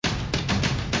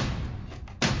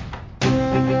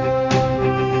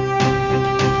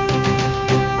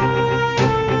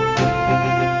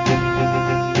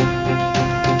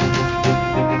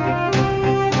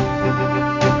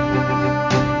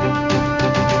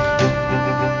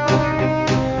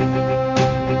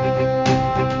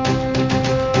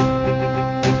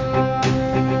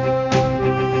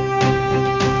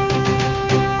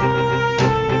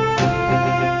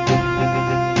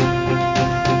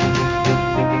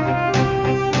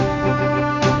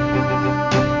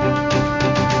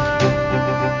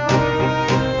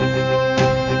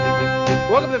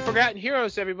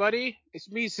Heroes, everybody.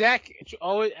 It's me, Zach,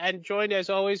 and joined as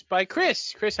always by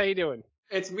Chris. Chris, how you doing?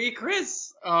 It's me,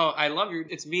 Chris. Oh, I love you.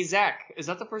 It's me, Zach. Is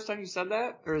that the first time you said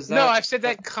that, or is that? No, I've said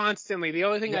that constantly. The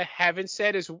only thing I haven't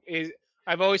said is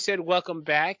I've always said welcome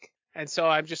back, and so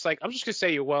I'm just gonna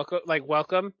say you're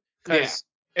welcome, because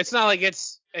it's not like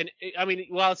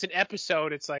while it's an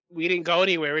episode, it's like we didn't go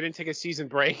anywhere. We didn't take a season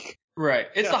break. Right.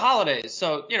 It's the holidays,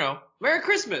 so Merry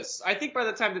Christmas. I think by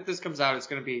the time that this comes out, it's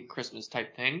gonna be a Christmas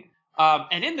type thing.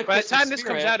 And in the By the Christmas time this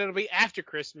spirit, comes out, it'll be after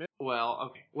Christmas. Well,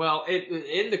 okay. Well,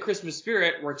 in the Christmas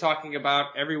spirit, we're talking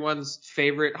about everyone's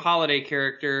favorite holiday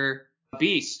character,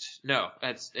 Beast. No,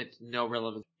 it's no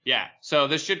relevance. Yeah. So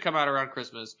this should come out around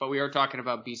Christmas, but we are talking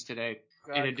about Beast today.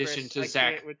 God, in addition Chris, to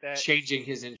Zach changing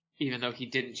his even though he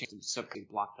didn't change his he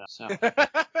blocked that. So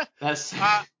that's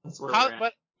where we're at.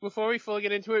 But before we fully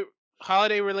get into it,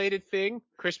 holiday-related thing,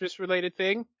 Christmas-related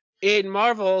thing. In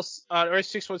Marvel's Earth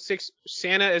 616,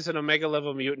 Santa is an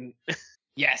Omega-level mutant.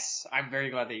 Yes, I'm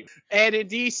very glad that you. And in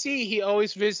DC, he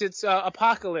always visits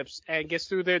Apocalypse and gets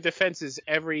through their defenses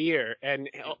every year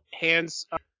and hands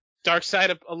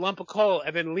Darkseid a lump of coal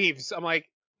and then leaves. I'm like,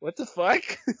 what the fuck?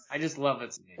 I just love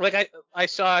it. Like I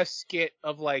saw a skit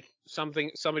of like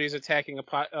somebody's attacking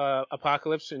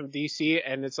Apocalypse in DC,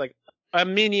 and it's like a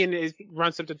minion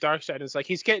runs up to Darkseid and it's like,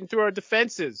 he's getting through our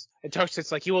defenses. And Darkseid's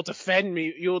like, you will defend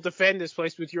me. You will defend this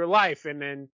place with your life. And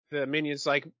then the minion's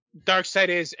like, Darkseid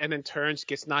is, and then turns,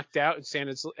 gets knocked out,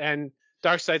 and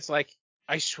Darkseid's like,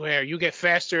 I swear, you get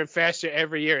faster and faster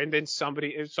every year. And then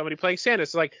somebody playing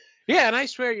Santa's like, yeah, and I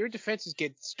swear your defenses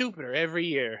get stupider every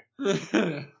year.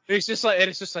 It's just like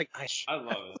I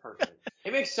love it. Perfect.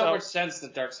 It makes so much sense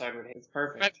that Darkseid would hate. It's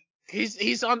perfect.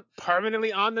 He's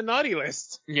permanently on the naughty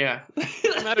list. Yeah.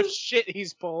 The amount of shit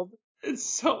he's pulled. It's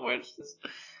so much.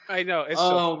 I know. It's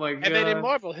my god. And then in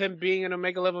Marvel, him being an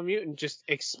Omega level mutant just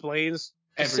explains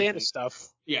the Santa stuff.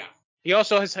 Yeah. He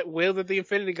also has wielded the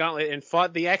Infinity Gauntlet and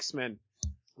fought the X-Men.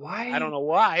 Why? I don't know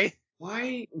why.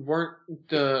 Why weren't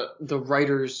the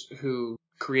writers who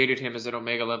created him as an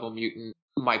Omega level mutant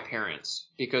my parents?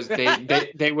 Because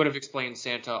they would have explained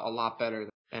Santa a lot better.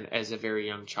 And as a very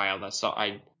young child, I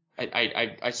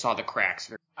saw the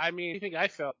cracks. I mean, I think I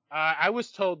felt. I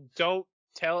was told don't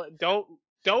tell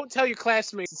your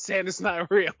classmates Santa's not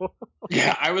real.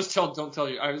 Yeah, I was told don't tell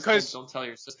your. I was told don't tell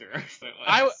your sister.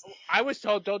 I was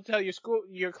told don't tell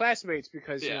your classmates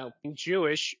because being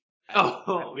Jewish.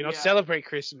 We don't celebrate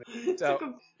Christmas.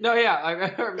 So. No, yeah, I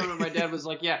remember my dad was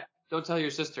like, yeah, don't tell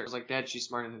your sister. I was like, Dad, she's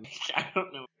smarter than me. I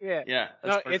don't know. Yeah. Yeah.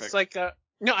 No, perfect. it's like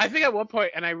no, I think at one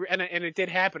point, and it did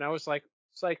happen. I was like,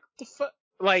 it's like the fuck,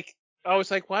 like I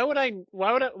was like, why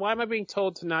am I being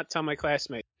told to not tell my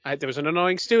classmate? There was an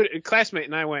annoying classmate,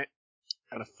 and I went,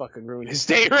 I'm gonna fucking ruin his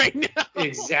day right now.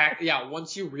 Exactly. Yeah.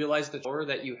 Once you realize the power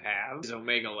that you have is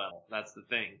Omega level, that's the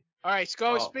thing. All right,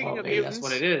 speaking of mutants, that's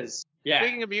what it is. Yeah.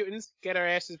 Speaking of mutants, get our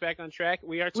asses back on track.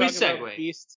 We are talking about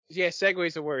Beast. Yeah,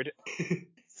 segue's a word.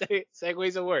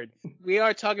 Segue's a word. We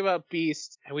are talking about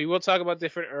Beast, and we will talk about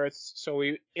different Earths. So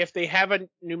if they have a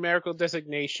numerical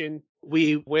designation,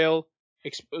 we will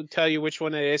tell you which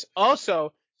one it is.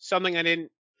 Also, something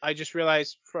I just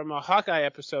realized from a Hawkeye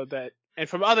episode and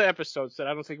from other episodes that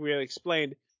I don't think we really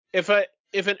explained. If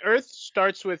an Earth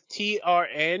starts with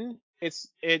TRN, it's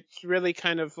really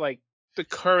kind of like the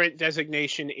current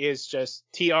designation is just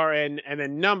TRN and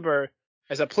then number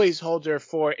as a placeholder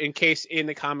for in case in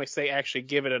the comics they actually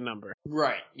give it a number.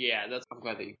 Right. Yeah. I'm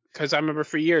glad that you. Because I remember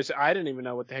for years I didn't even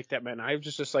know what the heck that meant. I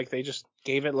was just like they just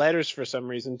gave it letters for some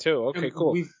reason too. Okay,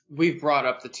 cool. We've brought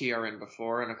up the TRN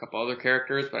before and a couple other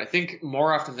characters, but I think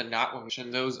more often than not when we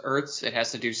mention those Earths, it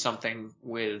has to do something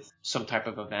with some type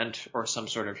of event or some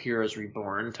sort of Heroes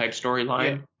Reborn type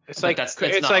storyline. Yeah. It's like that's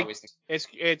it's not like always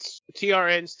it's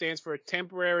TRN stands for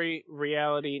temporary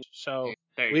reality. So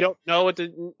we don't know what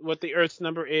the Earth's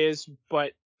number is,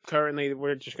 but currently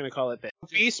we're just gonna call it that.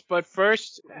 Beast. But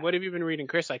first, what have you been reading,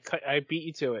 Chris? I beat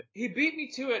you to it. He beat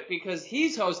me to it because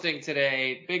he's hosting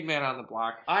today. Big man on the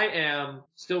block. I am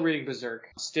still reading Berserk.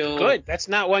 Still good. That's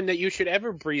not one that you should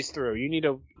ever breeze through. You need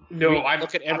to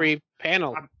look at every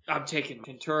panel. I'm taking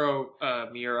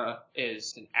Kentaro Miura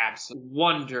is an absolute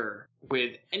wonder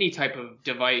with any type of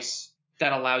device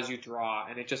that allows you to draw,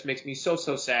 and it just makes me so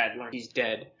sad when he's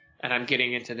dead. And I'm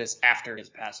getting into this after he's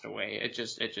passed away. It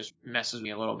just messes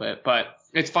me a little bit. But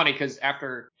it's funny because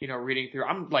after, reading through,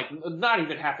 I'm like not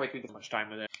even halfway through this much time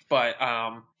with it. But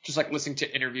just like listening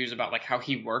to interviews about like how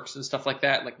he works and stuff like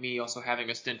that. Like me also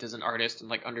having a stint as an artist and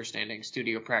like understanding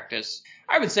studio practice.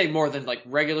 I would say more than like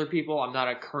regular people. I'm not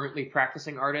a currently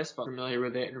practicing artist, but I'm familiar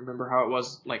with it and remember how it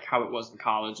was in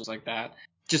college, just like that.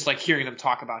 just like hearing them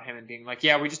talk about him and being like,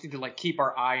 yeah, we just need to like keep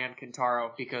our eye on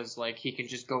Kentaro because like he can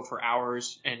just go for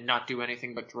hours and not do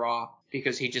anything but draw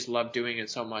because he just loved doing it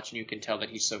so much, and you can tell that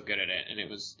he's so good at it. And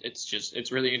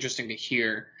it's really interesting to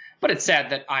hear, but it's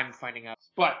sad that I'm finding out.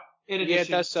 But in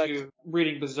addition to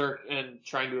reading Berserk and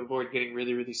trying to avoid getting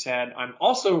really, really sad, I'm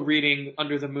also reading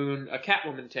Under the Moon, a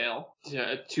Catwoman tale,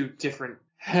 two different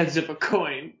heads of a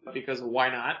coin, because why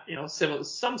not? You know,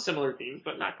 some similar themes,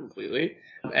 but not completely.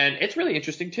 And it's really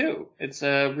interesting too. It's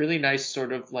a really nice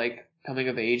sort of like coming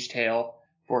of age tale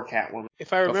for Catwoman.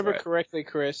 If I remember correctly,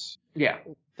 Chris. Yeah.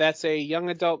 That's a young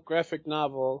adult graphic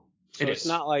novel. So it's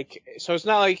not like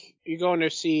you're going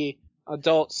to see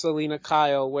adult Selena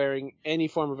Kyle wearing any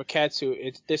form of a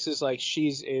catsuit. This is like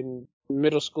she's in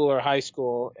middle school or high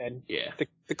school, and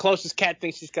the closest cat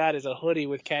thing she's got is a hoodie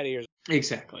with cat ears.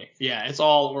 Exactly. Yeah, it's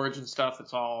all origin stuff.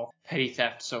 It's all petty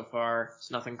theft so far.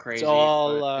 It's nothing crazy. It's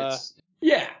all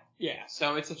yeah.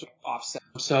 So it's such an offset.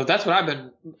 So that's what I've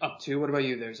been up to. What about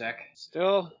you there, Zach?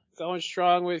 Still going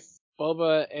strong with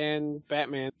Boba and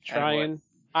Batman. Trying.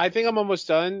 I think I'm almost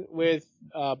done with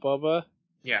Boba.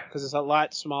 Yeah. Because it's a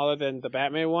lot smaller than the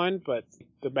Batman one, but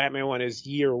the Batman one is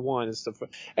year one and stuff.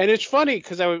 And it's funny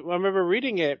because I remember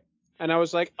reading it and I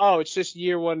was like, oh, it's just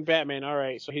year one Batman. All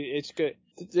right, so it's good.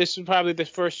 This is probably the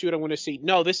first suit I'm going to see.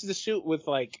 No, this is the suit with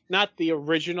like not the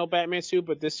original Batman suit,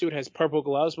 but this suit has purple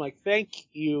gloves. I'm like, thank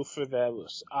you for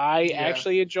those. I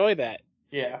actually enjoy that.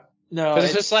 Yeah. No,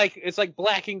 because it's like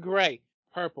black and gray,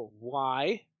 purple.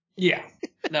 Why? Yeah.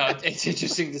 No, it's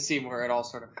interesting to see where it all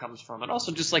sort of comes from, and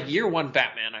also just like year one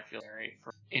Batman, I feel very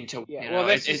into. Yeah. You know,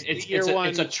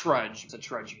 it's a trudge. It's a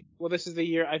trudge. Well, this is the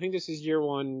year. I think this is year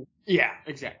one. Yeah,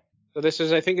 exactly. So this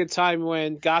is, I think, a time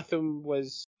when Gotham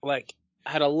was like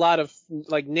had a lot of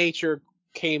like nature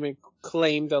came and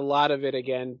claimed a lot of it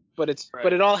again, but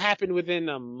it all happened within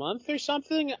a month or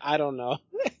something. I don't know.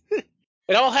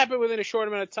 It all happened within a short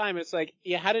amount of time. It's like,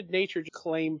 yeah, how did nature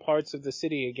claim parts of the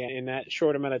city again in that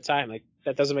short amount of time? Like,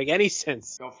 that doesn't make any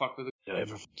sense. Don't fuck with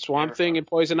it. Swamp Thing and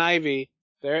Poison Ivy.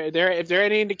 If they're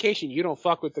any indication, you don't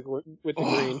fuck with the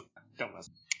green. Don't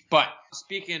listen. But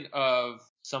speaking of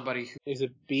somebody who is a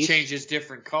beast, changes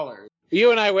different colors.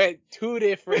 You and I went two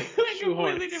different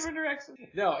completely different directions.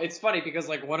 No, it's funny because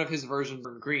like one of his versions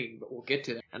were green, but we'll get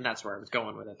to that, and that's where I was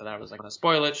going with it. But I was like, I'm gonna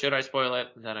spoil it. Should I spoil it?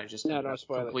 And then I just don't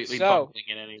spoil completely it. bumbling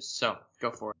it anyways. So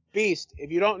go for it. Beast.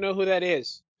 If you don't know who that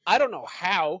is, I don't know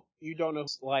how you don't know.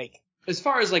 Like, as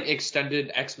far as like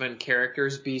extended X-Men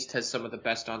characters, Beast has some of the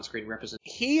best on-screen representation.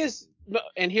 He is,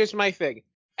 and here's my thing.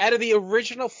 Out of the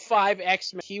original 5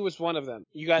 X-Men, he was one of them.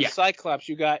 You got Cyclops,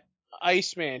 you got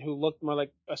Iceman, who looked more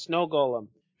like a snow golem.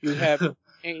 You have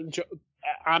Angel.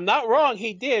 I'm not wrong,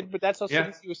 he did, but that's also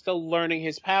because he was still learning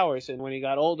his powers. And when he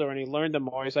got older and he learned them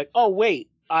more, he's like, oh,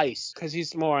 wait, ice. Because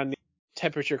he's more on the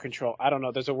temperature control. I don't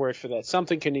know. There's a word for that.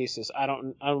 Something kinesis. I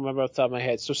don't remember off the top of my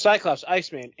head. So Cyclops,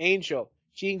 Iceman, Angel,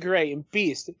 Jean Grey, and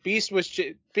Beast. Beast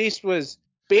was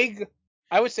big,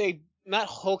 I would say, not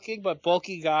hulking, but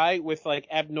bulky guy with like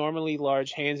abnormally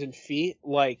large hands and feet,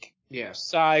 like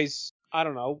size, I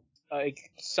don't know, like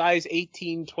size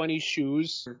 18, 20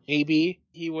 shoes, maybe.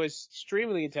 He was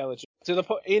extremely intelligent to the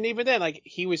point, and even then, like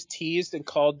he was teased and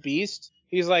called Beast.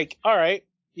 He's like, all right,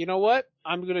 you know what?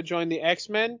 I'm gonna join the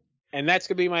X-Men, and that's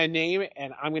gonna be my name,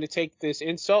 and I'm gonna take this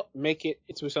insult, make it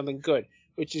into something good,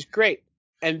 which is great.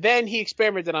 And then he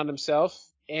experimented on himself,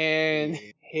 and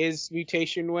his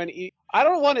mutation went. I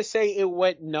don't want to say it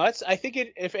went nuts. I think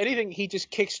if anything, he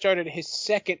just kickstarted his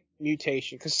second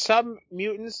mutation. Because some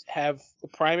mutants have the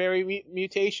primary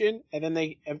mutation, and then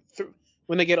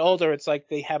when they get older, it's like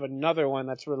they have another one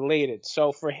that's related.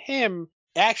 So for him,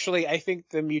 actually, I think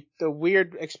the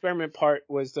weird experiment part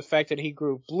was the fact that he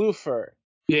grew blue fur.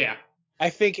 Yeah. I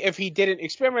think if he didn't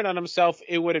experiment on himself,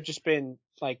 it would have just been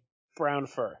like brown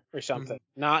fur or something,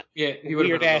 not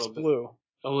weird ass blue.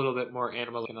 A little bit more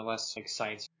animal and less like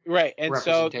science. Right, and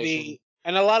so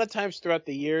and a lot of times throughout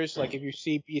the years, like if you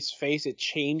see Beast's face, it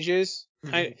changes.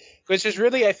 Which is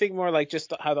really, I think, more like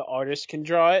just how the artist can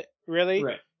draw it. Really,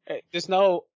 right? There's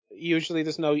no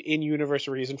in-universe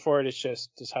reason for it. It's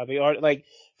just how the art, like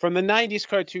from the '90s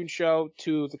cartoon show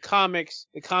to the comics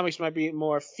might be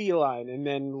more feline, and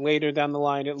then later down the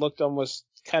line, it looked almost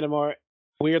kind of more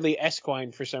weirdly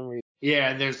equine for some reason.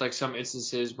 Yeah, and there's like some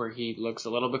instances where he looks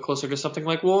a little bit closer to something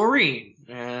like Wolverine,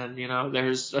 and you know,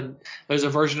 there's a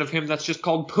version of him that's just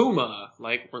called Puma.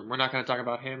 Like we're not going to talk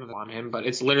about him on him, but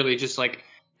it's literally just like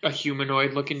a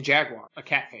humanoid-looking jaguar, a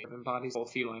cat face, embodies the whole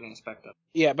feline aspect of it.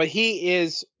 Yeah, but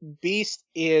Beast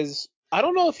is. I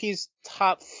don't know if he's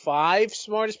top 5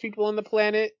 smartest people on the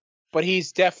planet, but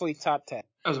he's definitely top 10.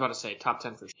 I was about to say top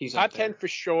 10 for sure. He's top 10 for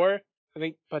sure. I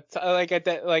think, but like at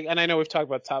that, like, and I know we've talked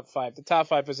about top 5. The top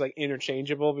 5 is like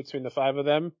interchangeable between the 5 of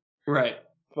them. Right.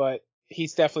 But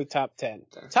he's definitely top 10.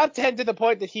 Top 10 to the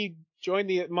point that he joined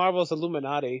the Marvel's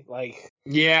Illuminati. Like,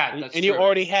 yeah, that's and true. You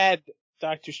already had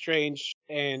Doctor Strange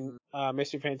and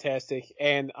Mr. Fantastic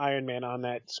and Iron Man on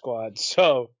that squad.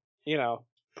 So,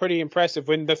 pretty impressive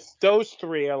when those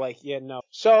 3 are like, yeah, no.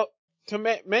 So,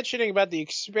 mentioning about the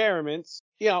experiments,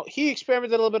 he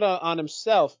experimented a little bit on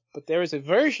himself, but there is a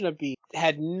version of Beast that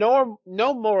had no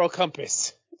moral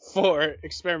compass for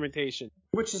experimentation.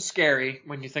 Which is scary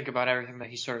when you think about everything that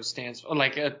he sort of stands for.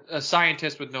 Like a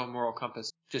scientist with no moral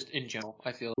compass, just in general,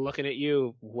 I feel. Looking at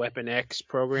you, Weapon X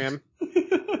program.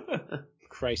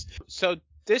 Christ. So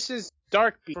this is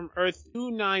Dark Beast from Earth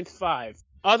 295,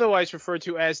 otherwise referred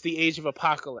to as the Age of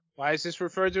Apocalypse. Why is this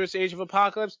referred to as Age of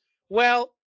Apocalypse?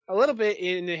 Well, a little bit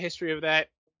in the history of that,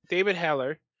 David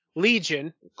Heller,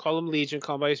 Legion, call him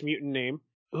by his mutant name,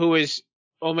 who is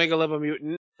Omega level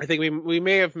mutant. I think we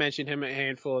may have mentioned him a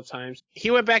handful of times.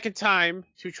 He went back in time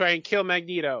to try and kill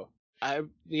Magneto.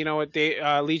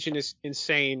 Legion is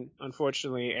insane,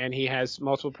 unfortunately, and he has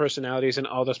multiple personalities, and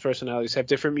all those personalities have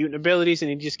different mutant abilities, and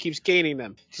he just keeps gaining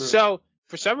them. True. So,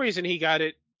 for some reason,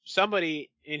 somebody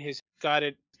got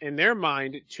it in their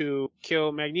mind to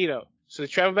kill Magneto. So they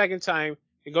travel back in time,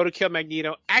 they go to kill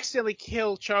Magneto, accidentally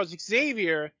kill Charles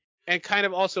Xavier, and kind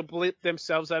of also blip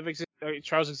themselves out of existence.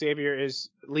 Charles Xavier is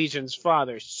Legion's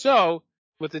father. So,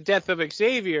 with the death of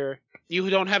Xavier, you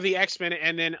don't have the X-Men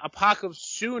and then Apocalypse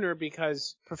sooner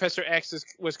because Professor X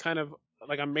was kind of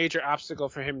like a major obstacle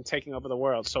for him taking over the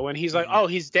world. So when he's like, oh,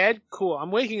 he's dead? Cool.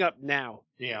 I'm waking up now.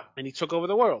 Yeah. And he took over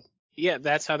the world. Yeah,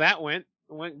 that's how that went.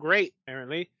 It went great,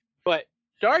 apparently. But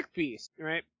Dark Beast,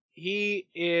 right? He's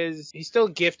still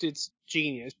gifted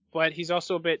genius, but he's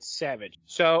also a bit savage.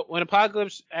 So when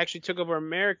Apocalypse actually took over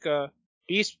America,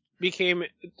 Beast became,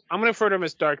 I'm going to refer to him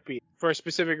as Dark Beast for a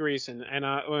specific reason,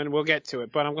 and we'll get to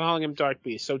it, but I'm calling him Dark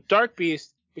Beast. So Dark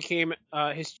Beast became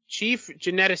his chief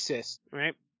geneticist,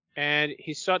 right? And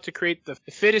he sought to create the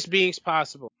fittest beings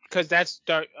possible, because that's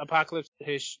Apocalypse,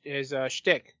 his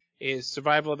shtick, is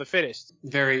survival of the fittest.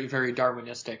 Very, very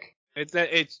Darwinistic.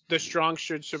 It's the strong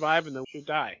should survive and the weak should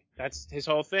die. That's his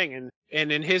whole thing.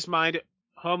 And in his mind,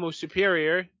 Homo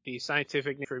superior, the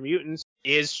scientific name for mutants,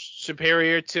 is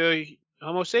superior to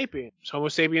Homo sapiens. Homo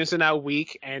sapiens are now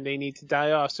weak and they need to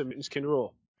die off so mutants can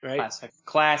rule. Right?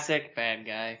 Classic bad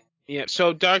guy. Yeah.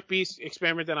 So Dark Beast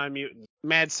experimented on mutants.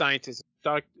 Mad scientist.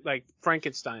 Like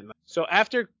Frankenstein. So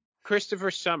after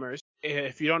Christopher Summers,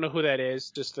 if you don't know who that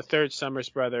is, just the third Summers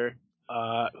brother,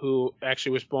 who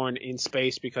actually was born in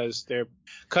space because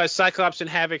Cyclops and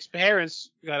Havoc's parents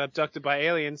got abducted by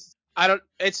aliens.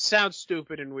 It sounds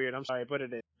stupid and weird. I'm sorry, but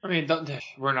it is. I mean,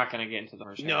 we're not going to get into the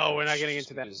first. No, we're not getting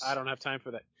into that. I don't have time for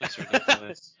that. That's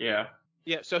ridiculous. Yeah.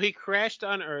 Yeah, so he crashed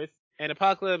on Earth, and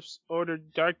Apocalypse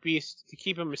ordered Dark Beast to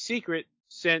keep him a secret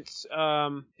since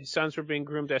his sons were being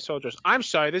groomed as soldiers. I'm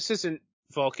sorry, this isn't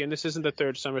Vulcan. This isn't the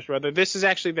third Summers brother. This is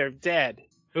actually their dad,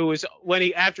 who was,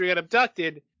 after he got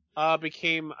abducted,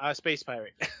 became a space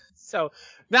pirate. So,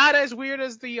 not as weird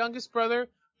as the youngest brother,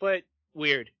 but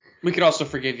weird. We could also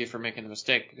forgive you for making the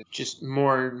mistake. It's just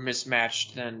more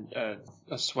mismatched than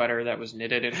a sweater that was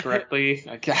knitted incorrectly.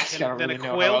 I guess I don't really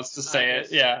know how else to say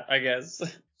it. Yeah, I guess.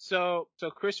 So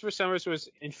Christopher Summers was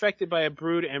infected by a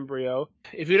brood embryo.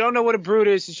 If you don't know what a brood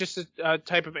is, it's just a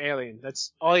type of alien.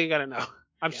 That's all you gotta know.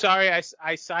 I'm sorry,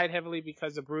 I side heavily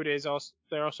because the brood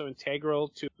they're also integral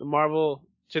to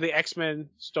the X-Men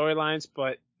storylines,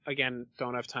 but again,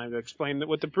 don't have time to explain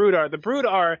what the brood are. The brood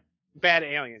are bad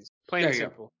aliens, plain and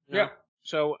simple. Yeah.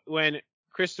 So when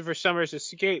Christopher Summers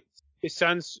escaped, his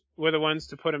sons were the ones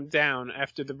to put him down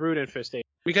after the brood infestation.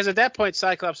 Because at that point,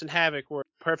 Cyclops and Havoc were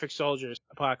perfect soldiers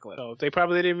of Apocalypse. So they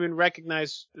probably didn't even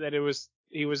recognize that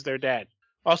he was their dad.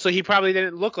 Also, he probably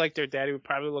didn't look like their dad. He would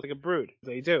probably look like a brood.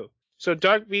 They do. So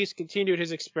Dark Beast continued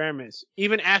his experiments,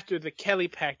 even after the Kelly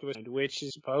Pact was signed, which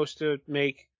is supposed to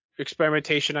make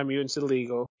experimentation on mutants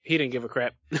illegal. He didn't give a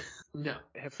crap. No.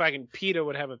 Fucking PETA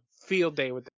would have a field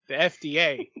day with the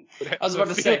FDA. I was about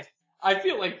to say, I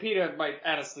feel like PETA might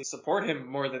honestly support him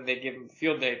more than they give him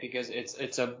field day because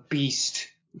it's a beast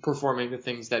performing the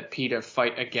things that PETA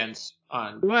fight against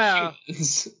on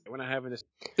humans. We're not having this.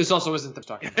 This also isn't the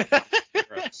talking about.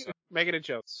 Making a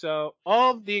joke. So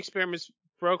all of the experiments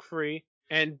broke free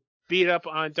and beat up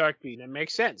on Dark Beast. It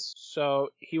makes sense. So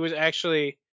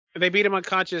they beat him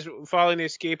unconscious following the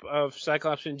escape of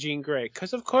Cyclops and Jean Grey.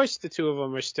 Because of course the two of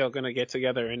them are still going to get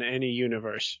together in any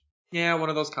universe. Yeah, one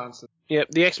of those constants.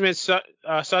 Yep, the X-Men sought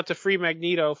to free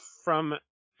Magneto from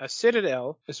a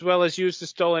citadel, as well as use the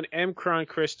stolen M-Cron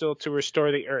crystal to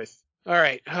restore the Earth. All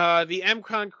right. The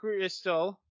M-Con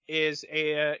crystal is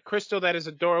a crystal that is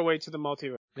a doorway to the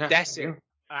multiverse. Yeah, that's it.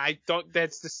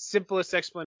 That's the simplest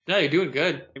explanation. No, you're doing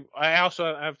good. I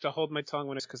also have to hold my tongue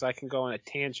when it's because I can go on a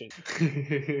tangent.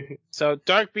 So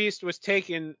Dark Beast was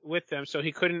taken with them, so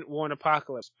he couldn't warn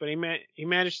Apocalypse, but he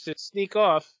managed to sneak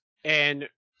off and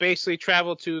basically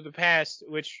travel to the past,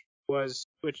 which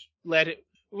led it.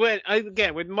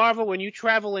 Again, with Marvel, when you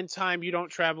travel in time, you don't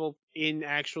travel in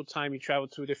actual time. You travel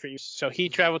to a different. So he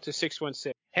traveled to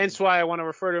 616. Hence why I want to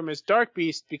refer to him as Dark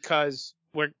Beast, because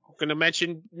we're going to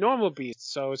mention normal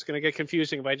Beast. So it's going to get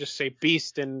confusing if I just say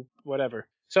Beast and whatever.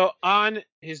 So on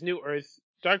his new Earth,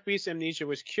 Dark Beast's amnesia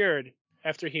was cured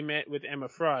after he met with Emma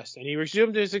Frost, and he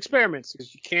resumed his experiments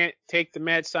because you can't take the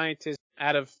mad scientist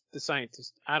out of the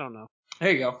scientist. I don't know.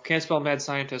 There you go. Can't spell mad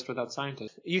scientist without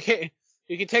scientist. You can't.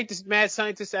 You can take this mad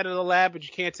scientist out of the lab, but you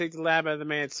can't take the lab out of the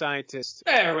mad scientist.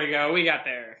 There we go. We got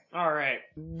there. All right.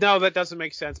 No, that doesn't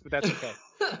make sense, but that's okay.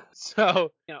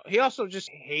 So, he also just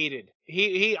hated.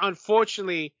 He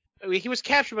unfortunately, he was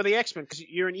captured by the X-Men because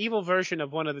you're an evil version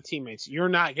of one of the teammates. You're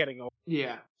not getting over.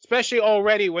 Yeah. Especially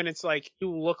already when it's like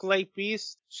you look like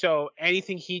Beast, so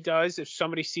anything he does, if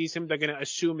somebody sees him, they're gonna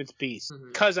assume it's Beast.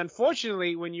 Because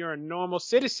unfortunately, when you're a normal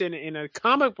citizen in a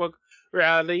comic book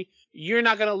reality, you're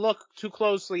not gonna look too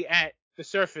closely at the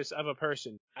surface of a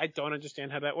person. I don't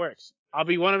understand how that works. I'll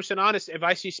be 100% honest. If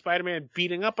I see Spider-Man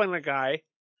beating up on a guy,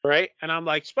 right, and I'm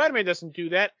like, Spider-Man doesn't do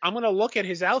that, I'm gonna look at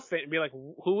his outfit and be like,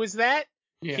 who is that?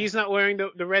 Yeah. He's not wearing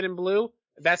the red and blue.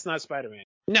 That's not Spider-Man.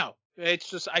 No, it's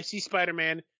just I see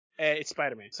Spider-Man. It's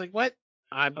Spider-Man. It's like, what?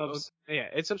 Yeah,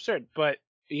 it's absurd, but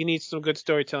you need some good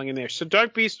storytelling in there. So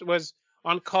Dark Beast was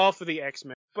on call for the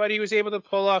X-Men, but he was able to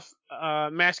pull off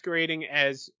masquerading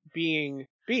as being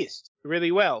Beast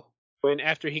really well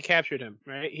after he captured him,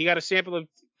 right? He got a sample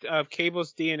of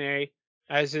Cable's DNA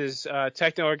as his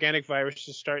techno-organic virus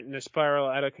is starting to spiral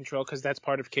out of control because that's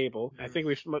part of Cable. I think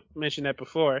we've mentioned that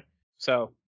before.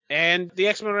 So, and the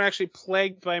X-Men are actually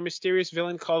plagued by a mysterious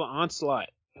villain called Onslaught,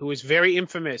 who is very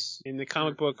infamous in the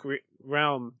comic book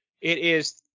realm. It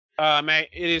is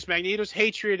Magneto's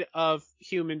hatred of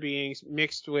human beings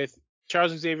mixed with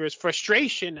Charles Xavier's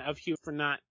frustration of Hugh for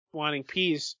not wanting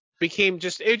peace.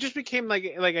 It just became like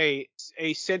a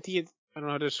sentient. I don't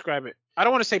know how to describe it. I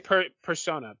don't want to say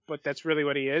persona, but that's really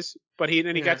what he is. But he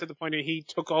got to the point where he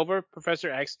took over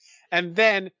Professor X and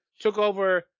then took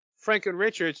over Franklin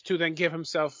Richards to then give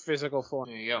himself physical form.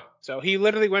 There you go. So he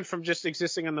literally went from just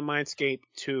existing on the mindscape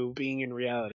to being in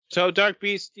reality. So Dark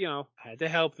Beast, had to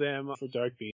help them for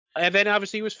Dark Beast. And then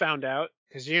obviously he was found out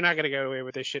because you're not going to get away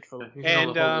with this shit for long.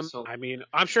 And I mean,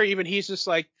 I'm sure even he's just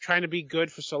like trying to be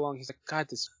good for so long. He's like, God,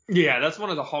 this. Yeah, that's one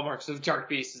of the hallmarks of Dark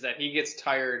Beast is that he gets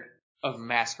tired of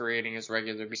masquerading as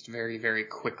regular Beast very, very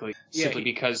quickly. Simply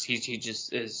because he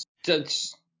just is.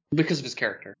 Because of his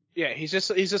character. Yeah, he's just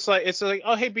like, it's like,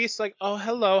 oh hey Beast, like, oh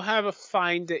hello, have a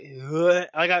fine day.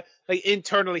 Like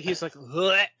internally he's like,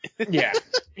 yeah,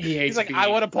 he hates. He's like, I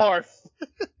want to barf.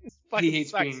 He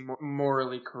hates being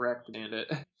morally correct in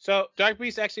it. So Dark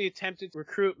Beast actually attempted to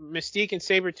recruit Mystique and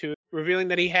Sabretooth, revealing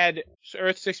that he had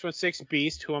Earth 616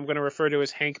 Beast, who I'm going to refer to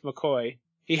as Hank McCoy.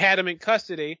 He had him in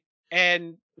custody,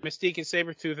 and Mystique and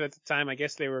Sabretooth at the time, I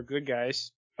guess they were good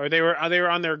guys. Or they were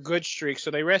on their good streak, so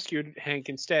they rescued Hank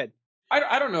instead.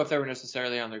 I don't know if they were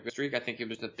necessarily on their good streak. I think it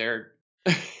was that they're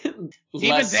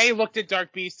even they looked at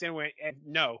Dark Beast and went,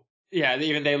 no. Yeah,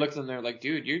 even they looked at them. They're like,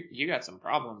 dude, you got some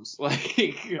problems.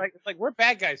 Like we're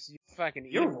bad guys. You fucking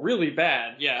you're evil. Really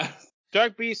bad. Yeah.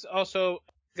 Dark Beast also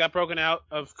got broken out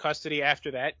of custody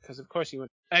after that because of course he went.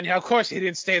 And of course he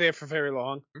didn't stay there for very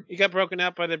long. He got broken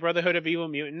out by the Brotherhood of Evil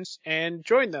Mutants and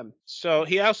joined them. So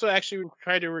he also actually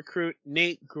tried to recruit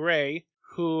Nate Gray,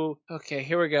 who, okay,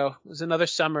 here we go. It was another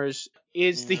Summers,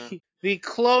 is the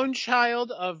clone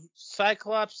child of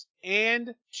Cyclops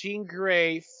and Jean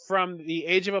Grey from the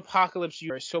Age of Apocalypse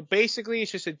universe. So basically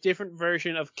it's just a different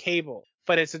version of Cable.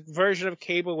 But it's a version of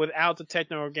Cable without the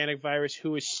techno-organic virus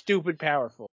who is stupid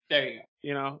powerful. There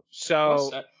you go.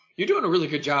 So... You're doing a really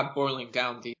good job boiling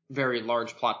down the very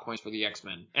large plot points for the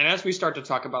X-Men. And as we start to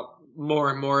talk about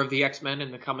more and more of the X-Men in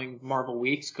the coming Marvel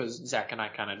weeks, because Zach and I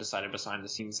kind of decided behind the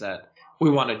scenes that we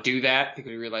want to do that because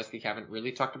we realized we haven't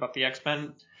really talked about the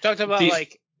X-Men. Talked about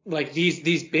these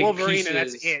big Wolverine pieces. And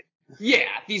that's it. Yeah,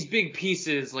 these big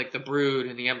pieces like the Brood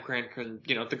and the M-Cran,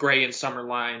 the Gray and Summer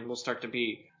line will start to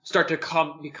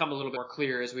become a little bit more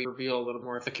clear as we reveal a little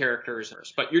more of the characters.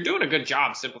 But you're doing a good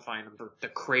job simplifying them for the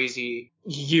crazy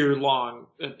year-long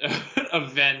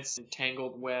events and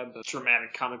tangled web of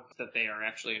dramatic comic that they are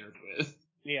actually entered with.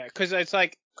 Yeah, because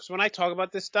when I talk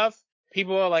about this stuff,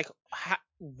 people are like,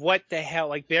 what the hell?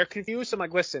 Like, they're confused. I'm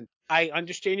like, listen, I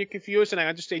understand you're confused and I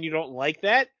understand you don't like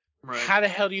that. Right. How the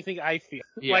hell do you think I feel?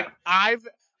 Yeah. Like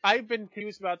I've been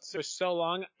confused about this for so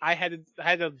long. I had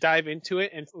to dive into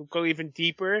it and go even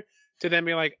deeper to then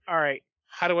be like, all right,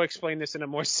 how do I explain this in a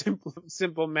more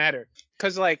simple matter?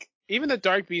 Because like even the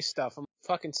Dark Beast stuff, I'm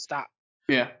fucking stop.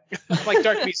 Yeah. I'm like,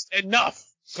 Dark Beast, enough.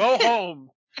 Go home.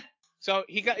 So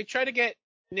he tried to get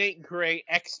Nate Gray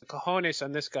cojones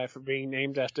on this guy for being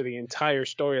named after the entire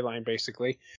storyline,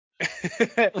 basically.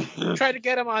 Tried to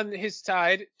get him on his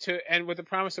side and with the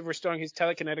promise of restoring his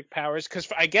telekinetic powers, because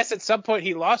I guess at some point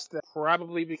he lost them,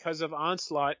 probably because of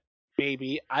Onslaught,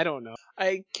 maybe. I don't know.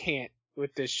 I can't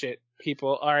with this shit,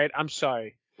 people. All right, I'm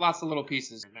sorry. Lots of little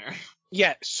pieces in there.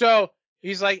 Yeah, so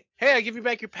he's like, hey, I give you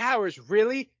back your powers.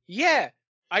 Really? Yeah.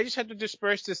 I just had to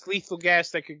disperse this lethal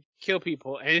gas that could kill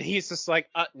people. And he's just like,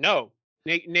 no.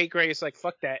 Nate Gray is like,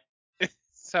 fuck that.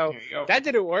 So that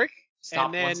didn't work.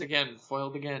 Stopped once again,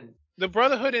 foiled again. The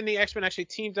Brotherhood and the X-Men actually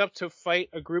teamed up to fight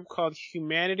a group called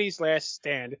Humanity's Last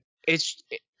Stand. It's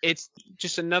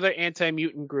just another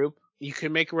anti-mutant group. You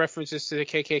can make references to the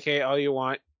KKK all you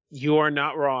want. You are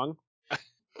not wrong.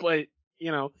 But,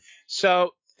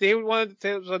 so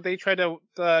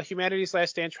the Humanity's Last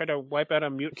Stand tried to wipe out a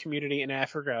mutant community in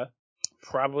Africa,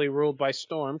 probably ruled by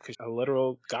Storm, because a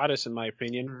literal goddess in my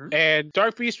opinion. Mm-hmm. And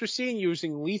Dark Beast was seen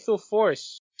using lethal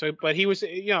force. So, but he was,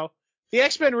 the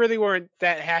X-Men really weren't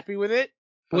that happy with it.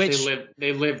 But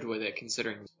they lived with it,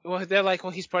 considering. Well, they're like,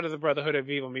 well, he's part of the Brotherhood of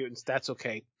Evil Mutants. That's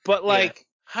okay. But like,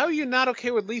 how are you not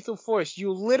okay with lethal force?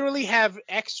 You literally have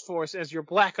X-Force as your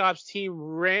Black Ops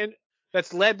team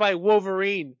that's led by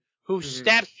Wolverine, who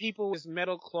stabs people with his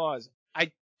metal claws.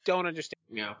 I don't understand.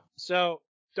 Yeah. So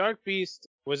Dark Beast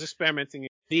was experimenting.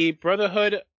 The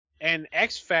Brotherhood and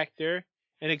X-Factor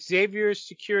and Xavier's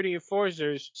security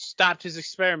enforcers stopped his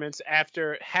experiments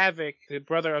after Havoc, the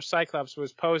brother of Cyclops,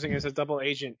 was posing as a double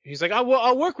agent. He's like,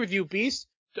 I'll work with you, Beast.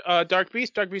 Dark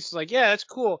Beast. Dark Beast is like, yeah, that's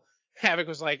cool. Havoc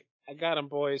was like, I got him,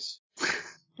 boys.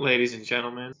 Ladies and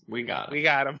gentlemen, we got him. We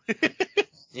got him.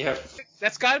 Yep.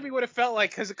 That's got to be what it felt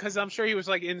like, because I'm sure he was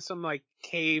like in some like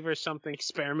cave or something,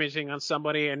 experimenting on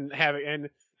somebody, and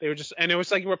they were just, and it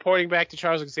was like reporting back to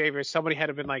Charles Xavier. Somebody had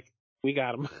to been like, we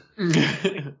got him.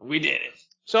 We did it.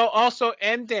 So also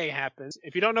M Day happens.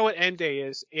 If you don't know what M Day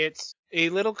is, it's a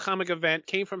little comic event,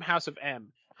 came from House of M.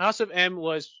 House of M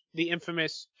was the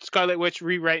infamous Scarlet Witch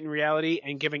rewriting reality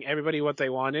and giving everybody what they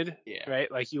wanted. Yeah.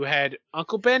 Right? Like you had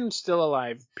Uncle Ben still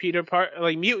alive.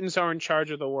 Like mutants are in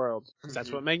charge of the world. Mm-hmm.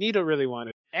 That's what Magneto really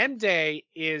wanted. M Day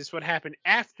is what happened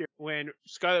after, when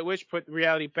Scarlet Witch put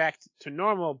reality back to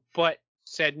normal, but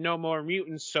said no more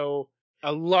mutants, so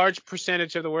a large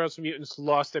percentage of the world's mutants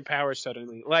lost their powers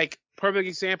suddenly. Like, perfect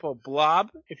example,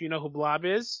 Blob, if you know who Blob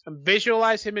is.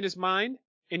 Visualize him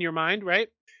in your mind, right?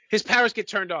 His powers get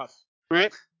turned off,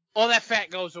 right? All that fat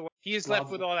goes away. He is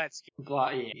left with all that skin.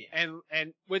 Blob, yeah.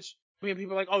 And which,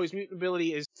 people are like, oh, his mutant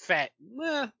ability is fat.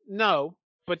 No,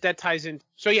 but that ties in.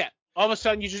 So yeah, all of a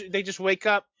sudden they just wake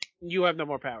up, and you have no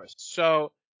more powers.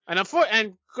 So,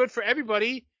 and good for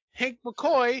everybody, Hank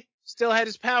McCoy still had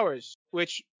his powers,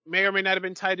 which may or may not have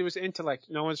been tied to his intellect.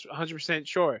 No one's 100%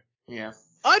 sure. Yeah.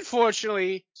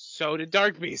 Unfortunately, so did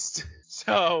Dark Beast.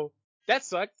 So that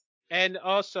sucked. And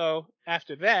also,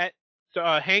 after that,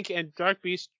 Hank and Dark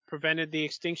Beast prevented the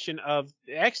extinction of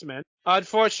the X-Men.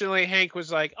 Unfortunately, Hank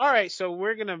was like, all right, so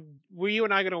you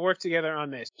and I are going to work together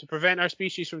on this to prevent our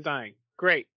species from dying.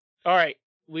 Great. All right,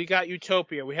 we got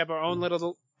Utopia. We have our own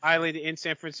little island in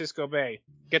San Francisco Bay.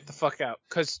 Get the fuck out.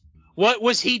 Because what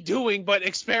was he doing but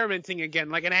experimenting again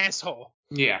like an asshole?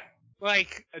 Yeah.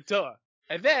 Like, duh.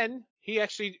 And then he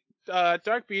actually,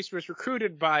 Dark Beast was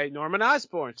recruited by Norman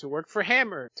Osborn to work for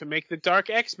Hammer to make the Dark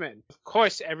X-Men. Of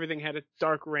course, everything had a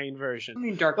Dark Reign version. I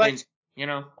mean, Dark Reign's,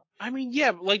 I mean,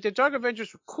 yeah, like the Dark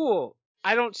Avengers were cool.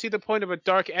 I don't see the point of a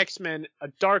Dark X-Men, a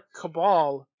Dark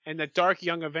Cabal, and a Dark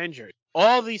Young Avengers.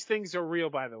 All these things are real,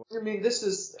 by the way. I mean,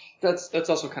 that's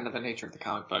also kind of the nature of the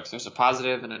comic books. There's a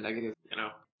positive and a negative,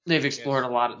 They've explored a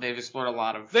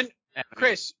lot of. Then,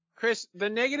 Chris, the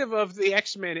negative of the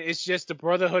X-Men is just the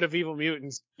Brotherhood of Evil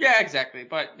Mutants. Yeah, exactly.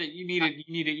 But you need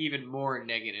it even more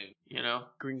negative,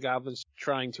 Green Goblin's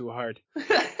trying too hard.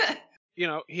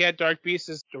 He had Dark Beast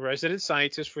as the resident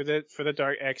scientist for the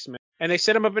Dark X-Men, and they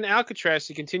set him up in Alcatraz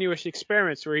to continue his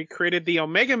experiments, where he created the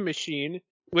Omega Machine,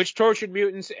 which tortured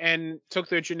mutants and took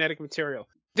their genetic material.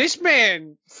 This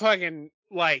man fucking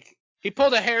he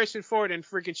pulled a Harrison Ford and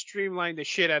freaking streamlined the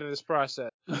shit out of this process.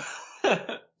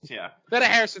 Yeah. Not a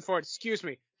Harrison Ford, excuse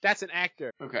me. That's an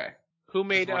actor. Okay. Who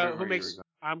makes,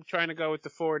 I'm trying to go with the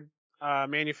Ford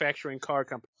manufacturing car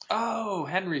company. Oh,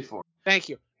 Henry Ford. Thank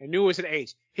you. I knew it was an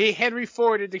H. He Henry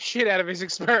Forded the shit out of his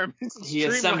experiments. He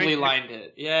assembly lined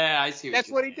it. Yeah, I see.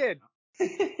 That's what he did.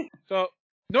 So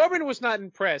Norman was not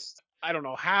impressed. I don't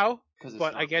know how,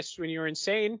 but I guess when you're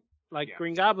insane, like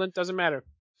Green Goblin, doesn't matter.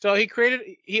 So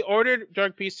he ordered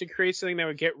Dark Beast to create something that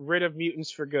would get rid of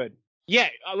mutants for good. Yeah,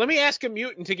 let me ask a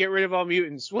mutant to get rid of all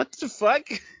mutants. What the fuck?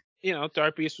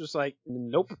 Dark Beast was like,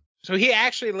 nope. So he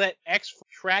actually let X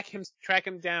track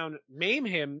him down, maim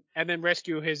him, and then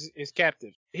rescue his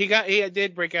captive. He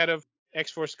did break out of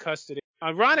X-Force custody.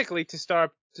 Ironically, to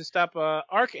stop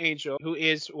Archangel, who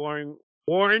is Warren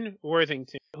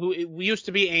Worthington, who used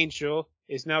to be Angel,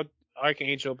 is now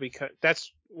Archangel because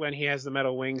that's when he has the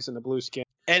metal wings and the blue skin.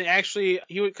 And actually,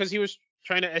 he was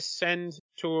trying to ascend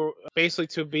to basically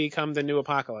to become the new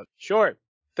Apocalypse. Sure,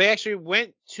 they actually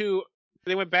went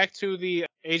back to the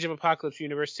Age of Apocalypse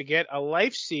universe to get a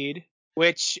life seed,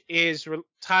 which is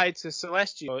tied to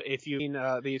Celestial. If you've seen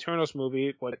the Eternals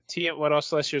movie, what all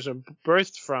Celestials are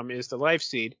birthed from is the life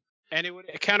seed. And it would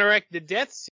counteract the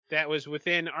death seed that was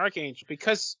within Archangel.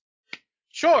 Because,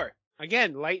 sure,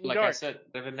 again, light and dark. Like I said,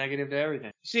 they have a negative to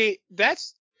everything. See,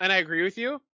 and I agree with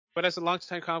you, but as a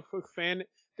longtime comic book fan,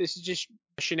 this is just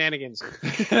shenanigans.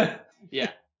 Yeah,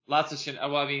 lots of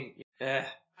shenanigans. Well, I mean,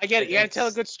 I get it. You gotta tell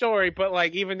a good story, but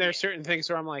like even there are certain things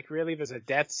where I'm like, really, there's a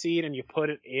death seed and you put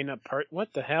it in a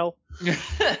what the hell?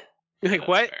 Like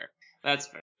what? Fair. That's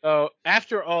fair. So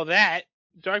after all that,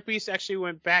 Dark Beast actually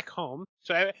went back home.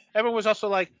 So everyone was also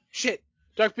like, shit,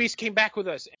 Dark Beast came back with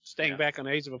us, staying back on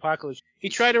Age of Apocalypse. He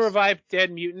tried to revive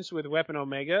dead mutants with Weapon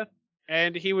Omega,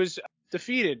 and he was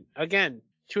defeated again.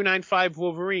 295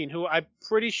 Wolverine, who I'm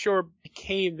pretty sure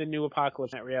became the new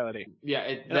Apocalypse in that reality.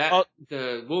 Yeah,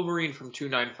 the Wolverine from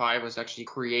 295 was actually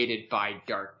created by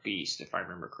Dark Beast, if I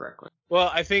remember correctly.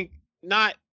 Well, I think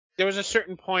not. There was a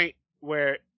certain point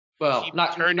where he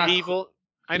turned evil.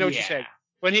 I know what you said.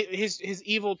 When his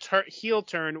evil heel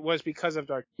turn was because of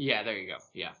Dark. Yeah, there you go.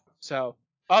 Yeah. So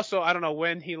also, I don't know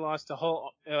when he lost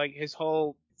his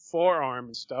whole forearm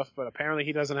and stuff, but apparently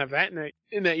he doesn't have that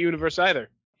in that universe either.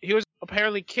 He was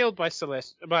apparently killed by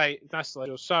Sentinels,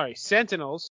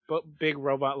 but big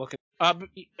robot looking.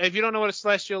 If you don't know what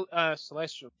a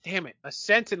a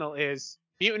Sentinel is,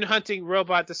 mutant hunting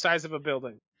robot the size of a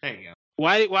building. There you go.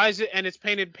 Why is it, and it's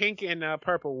painted pink and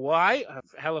purple. Why?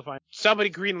 Hell if I.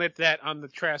 Somebody greenlit that on the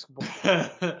Trask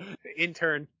board.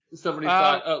 Intern. Somebody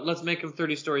thought, let's make them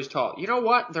 30 stories tall. You know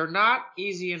what? They're not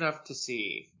easy enough to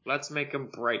see. Let's make them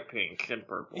bright pink and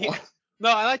purple. Yeah. No,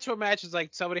 I like to imagine it's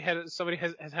like somebody has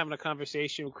having a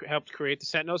conversation helped create the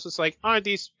Sentinels. It's like, aren't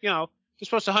these, they're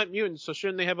supposed to hunt mutants, so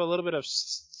shouldn't they have a little bit of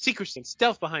secrecy and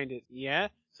stealth behind it? Yeah.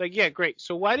 It's like, yeah, great.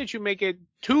 So why did you make it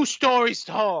 2 stories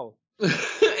tall?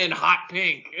 And hot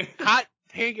pink. Hot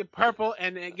pink and purple,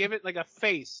 and give it like a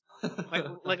face,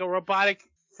 like a robotic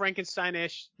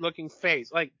Frankenstein-ish looking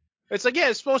face. Like it's like, yeah,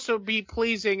 it's supposed to be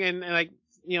pleasing and like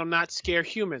not scare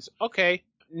humans. Okay.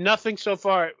 Nothing so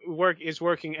far is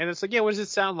working, and it's like, yeah, what does it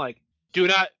sound like?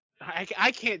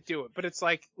 I can't do it, but it's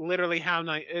like literally how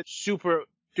nice. It's super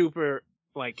duper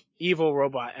like evil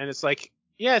robot, and it's like,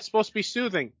 yeah, it's supposed to be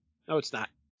soothing. No, it's not.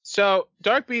 So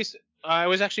Dark Beast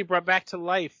was actually brought back to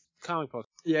life. Comic book.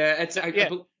 Yeah,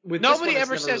 nobody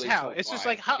ever says how. It's just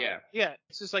like how. Yeah,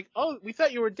 it's just like, oh, we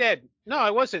thought you were dead. No,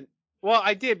 I wasn't. Well,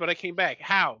 I did, but I came back.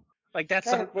 How? Like that's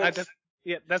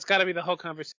got to be the whole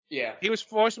conversation. Yeah. He was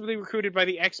forcibly recruited by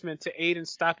the X-Men to aid in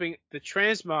stopping the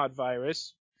transmod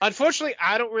virus. Unfortunately,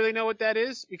 I don't really know what that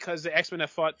is because the X-Men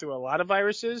have fought through a lot of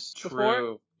viruses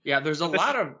before. Yeah, there's a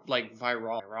lot of like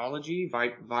virology,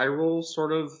 viral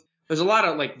sort of. There's a lot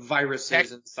of like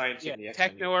viruses and science in the X-Men.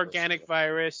 Techno-organic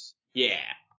virus. Yeah.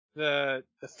 The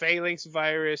phalanx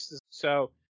virus.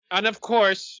 So, and of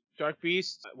course, Dark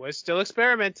Beast was still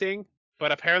experimenting.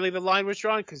 But apparently the line was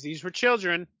drawn because these were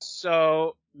children.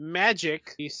 So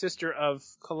Magic, the sister of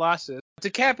Colossus,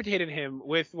 decapitated him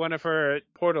with one of her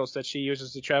portals that she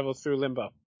uses to travel through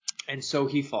Limbo. And so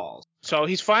he falls. So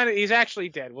he's actually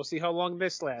dead. We'll see how long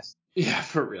this lasts. Yeah,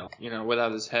 for real.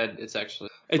 Without his head, it's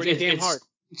actually pretty damn hard.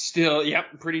 Still,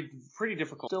 pretty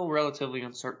difficult. Still relatively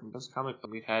uncertain. This comic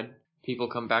we've had people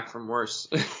come back from worse.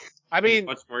 I mean,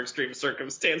 much more extreme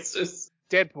circumstances.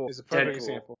 Deadpool is a perfect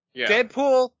example. Yeah.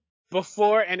 Deadpool.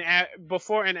 Before and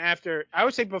after, I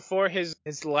would say before his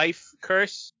life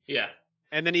curse. Yeah.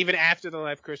 And then even after the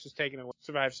life curse was taken away,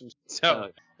 survived some. So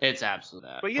it's absolute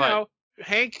that. But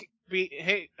Hank,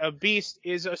 a Beast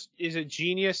is a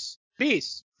genius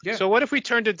beast. Yeah. So what if we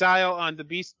turned a dial on the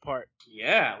Beast part?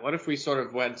 Yeah. What if we sort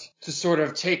of went to sort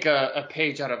of take a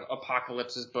page out of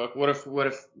Apocalypse's book? What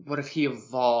if he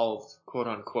evolved, quote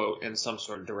unquote, in some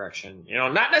sort of direction?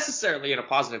 Not necessarily in a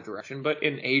positive direction, but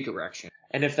in a direction.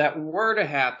 And if that were to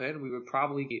happen, we would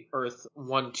probably get Earth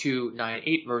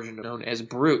 1298 version known as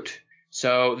Brute.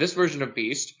 So this version of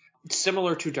Beast,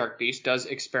 similar to Dark Beast, does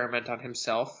experiment on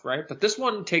himself, right? But this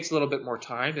one takes a little bit more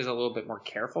time, is a little bit more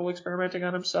careful experimenting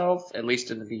on himself, at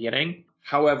least in the beginning.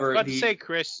 However, I was about to say,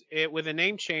 Chris, with a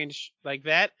name change like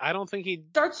that, I don't think he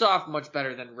starts off much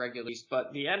better than regular Beast,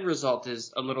 but the end result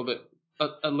is a little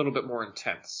bit more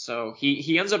intense. So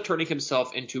he ends up turning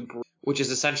himself into Brute, which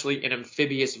is essentially an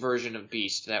amphibious version of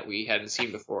Beast that we hadn't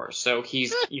seen before. So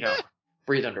he's,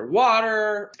 breathe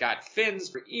underwater, he's got fins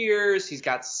for ears, he's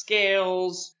got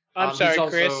scales. I'm sorry,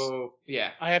 Chris. Yeah.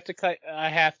 I have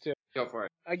to. Go for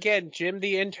it. Again, Jim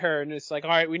the intern is like, all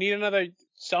right, we need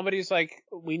somebody's like,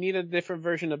 we need a different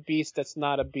version of Beast that's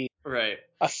not a beast. Right.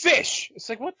 A fish! It's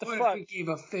like, what the fuck? What if we gave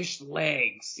a fish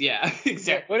legs? Yeah,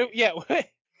 exactly.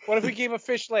 What if we gave a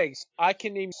fish legs? I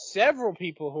can name several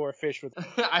people who are fish with.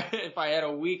 If I had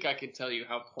a week, I could tell you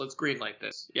how. Let's green like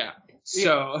this. Yeah.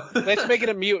 So. Let's make it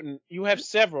a mutant. You have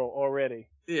several already.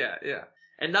 Yeah.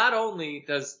 And not only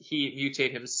does he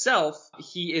mutate himself,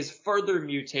 he is further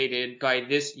mutated by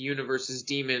this universe's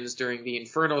demons during the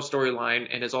Inferno storyline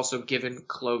and is also given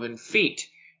cloven feet.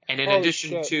 And in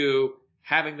addition to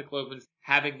having the cloven,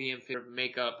 having the inferior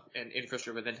makeup and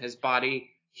infrastructure within his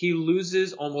body, he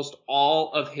loses almost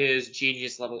all of his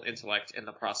genius level intellect in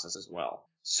the process as well.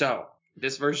 So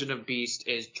this version of Beast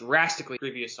is drastically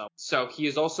previous. So he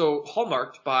is also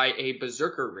hallmarked by a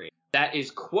berserker rage that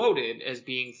is quoted as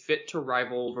being fit to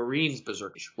rival Wolverine's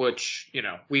berserker, which,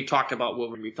 we talked about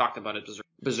Wolverine, we talked about a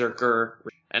berserker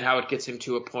and how it gets him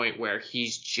to a point where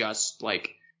he's just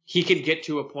like, he can get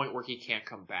to a point where he can't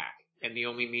come back. And the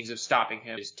only means of stopping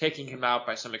him is taking him out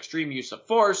by some extreme use of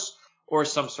force, or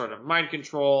some sort of mind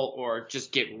control, or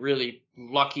just get really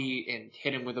lucky and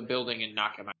hit him with a building and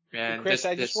knock him out. And Chris,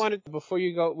 I just wanted, before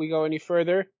we go any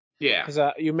further, yeah,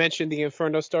 because you mentioned the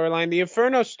Inferno storyline. The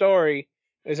Inferno story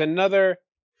is another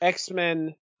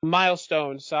X-Men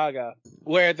milestone saga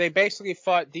where they basically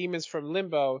fought demons from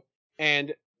Limbo,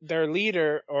 and their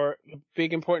leader or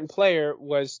big important player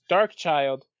was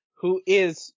Darkchild, who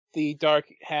is the dark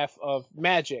half of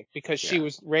magic because she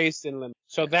was raised in Limbo.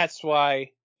 So that's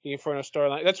why the Inferno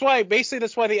storyline. That's why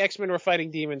the X-Men were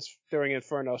fighting demons during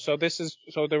Inferno. So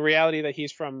the reality that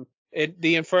he's from it,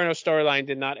 the Inferno storyline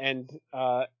did not end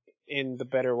in the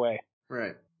better way.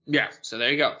 Right. Yeah. So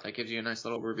there you go. That gives you a nice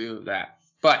little review of that.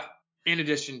 But in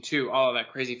addition to all of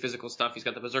that crazy physical stuff, he's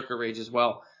got the Berserker Rage as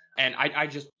well. And I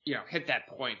just, hit that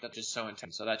point that's just so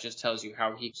intense. So that just tells you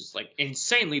how he just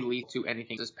insanely leads to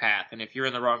anything in his path. And if you're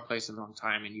in the wrong place in the wrong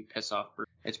time and you piss off,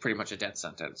 it's pretty much a death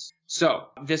sentence. So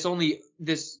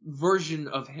this version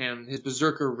of him, his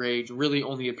Berserker Rage, really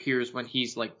only appears when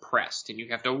he's pressed, and you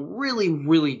have to really,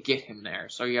 really get him there.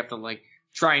 So you have to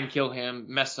try and kill him,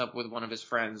 mess up with one of his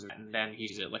friends, and then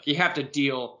he's it. You have to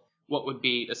deal what would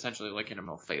be essentially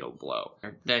a fatal blow.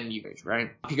 Then you rage,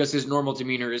 right? Because his normal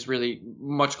demeanor is really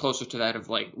much closer to that of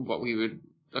what we would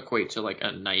equate to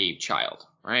a naive child,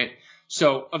 right?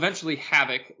 So eventually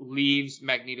Havoc leaves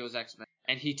Magneto's X-Men,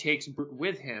 and he takes Brute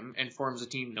with him and forms a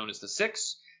team known as the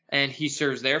Six, and he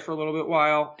serves there for a little bit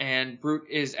while, and Brute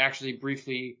is actually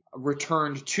briefly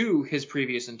returned to his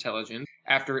previous intelligence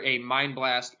after a mind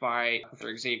blast by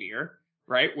Professor Xavier,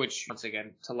 right? Which, once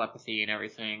again, telepathy and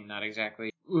everything, not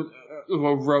exactly a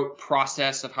rote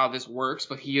process of how this works,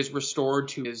 but he is restored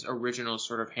to his original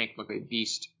sort of Hank McCoy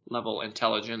Beast level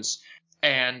intelligence.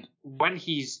 And when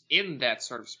he's in that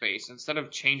sort of space, instead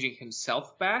of changing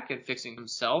himself back and fixing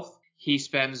himself, he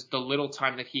spends the little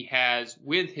time that he has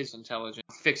with his intelligence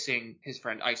fixing his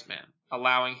friend Iceman,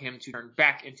 allowing him to turn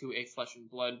back into a flesh and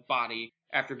blood body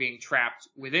after being trapped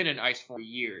within an ice form for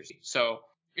years. So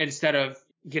instead of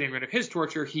getting rid of his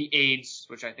torture, he aids,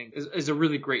 which I think is a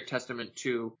really great testament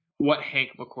to what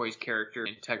Hank McCoy's character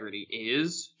integrity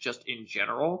is, just in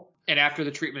general. And after the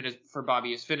treatment for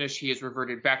Bobby is finished, he is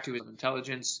reverted back to his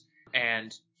intelligence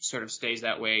and sort of stays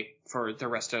that way for the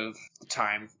rest of the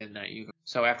time in that universe.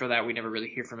 So after that, we never really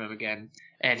hear from him again,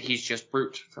 and he's just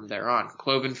Brute from there on.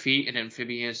 Cloven feet and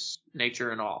amphibious nature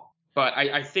and all. But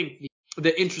I think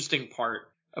the interesting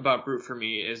part about Brute for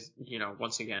me is,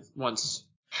 once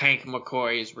Hank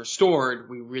McCoy is restored,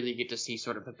 we really get to see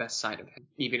sort of the best side of him,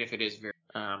 even if it is very,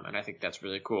 and I think that's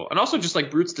really cool. And also just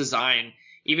Brute's design,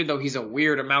 even though he's a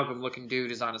weird amalgam looking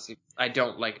dude, is honestly, I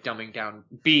don't like dumbing down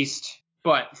Beast.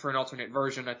 But for an alternate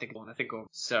version,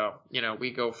 so,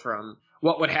 we go from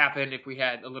what would happen if we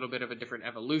had a little bit of a different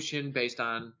evolution based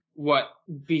on what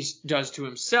Beast does to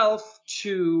himself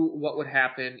to what would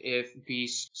happen if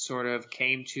Beast sort of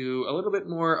came to a little bit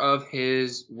more of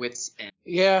his wits end.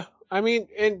 Yeah, I mean,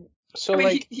 and so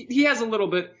he has a little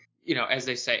bit, as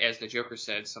they say, as the Joker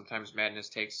said, sometimes madness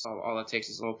takes all it takes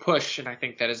is a little push, and I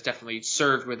think that is definitely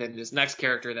served within this next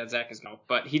character that Zach is going.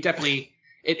 But he definitely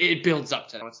it builds up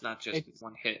to that. It's not just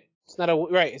one hit. It's not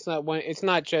It's not one. It's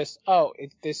not just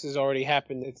this has already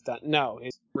happened. It's done. No,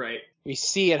 it's right. We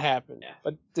see it happen. Yeah.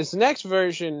 But this next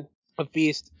version of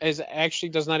Beast actually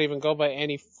does not even go by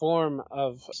any form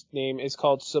of name. It's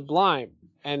called Sublime,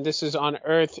 and this is on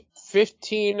Earth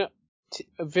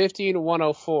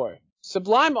 15104.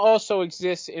 Sublime also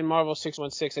exists in Marvel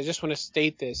 616. I just want to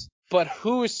state this. But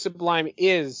who Sublime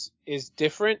is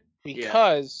different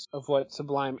because of what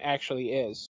Sublime actually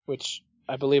is, which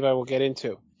I believe I will get into.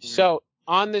 Mm-hmm. So,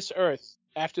 on this Earth,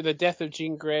 after the death of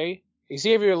Jean Grey,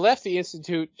 Xavier left the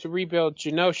Institute to rebuild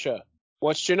Genosha.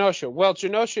 What's Genosha? Well,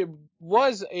 Genosha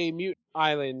was a mutant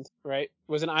island, right?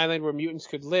 It was an island where mutants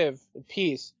could live in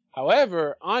peace.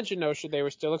 However, on Genosha, they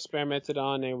were still experimented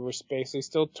on. They were basically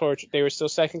still tortured. They were still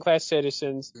second-class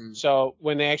citizens. Mm. So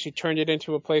when they actually turned it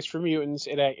into a place for mutants,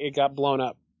 it got blown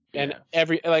up, and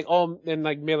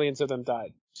millions of them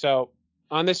died. So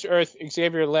on this Earth,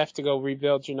 Xavier left to go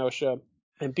rebuild Genosha,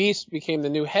 and Beast became the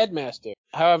new headmaster.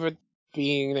 However,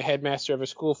 being the headmaster of a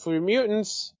school for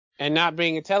mutants and not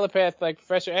being a telepath like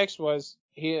Professor X was,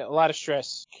 a lot of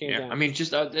stress came down. I mean,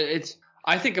 just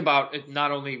I think about it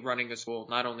not only running a school,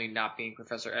 not only not being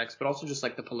Professor X, but also just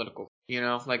like the political,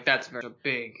 that's very a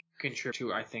big contributor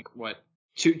to, I think,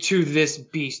 to this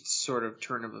Beast sort of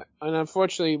turn of. And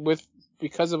unfortunately,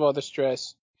 because of all the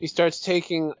stress, he starts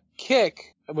taking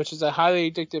Kick, which is a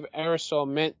highly addictive aerosol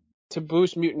meant to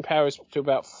boost mutant powers to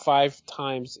about 5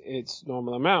 times its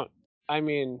normal amount. I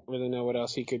mean, really know what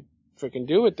else he could freaking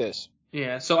do with this.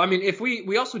 Yeah, so I mean, if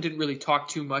we also didn't really talk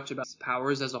too much about his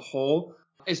powers as a whole.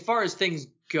 As far as things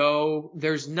go,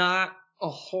 there's not a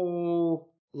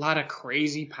whole lot of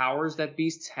crazy powers that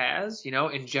Beast has.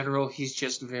 In general, he's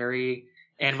just very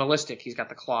animalistic. He's got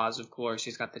the claws, of course.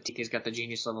 He's got the teeth. He's got the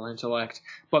genius level intellect.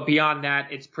 But beyond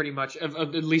that, it's pretty much,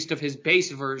 at least of his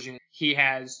base version, he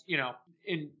has,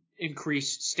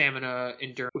 increased stamina,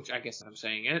 endurance, which I guess I'm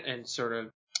saying it, and sort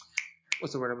of,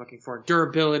 what's the word I'm looking for?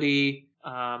 Durability,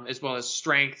 as well as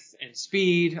strength and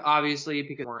speed, obviously,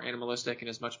 because he's more animalistic and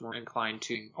is much more inclined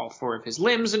to all 4 of his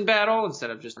limbs in battle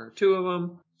instead of just 1 or 2 of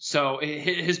them. So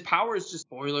his powers, just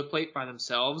boilerplate by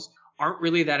themselves, aren't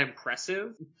really that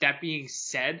impressive. That being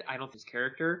said, I don't think his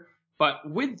character, but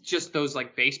with just those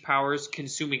base powers,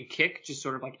 consuming Kick just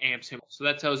sort of amps him. So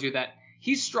that tells you that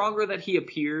he's stronger than he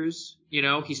appears.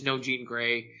 He's no Jean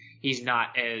Grey. He's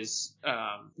not as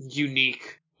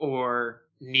unique or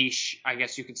niche, I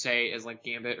guess you could say, as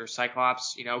Gambit or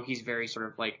Cyclops. He's very sort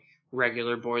of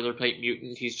regular boilerplate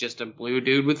mutant. He's just a blue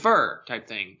dude with fur type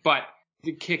thing. But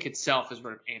the Kick itself is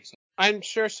what amps him. I'm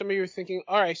sure some of you are thinking,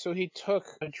 all right, so he took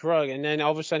a drug and then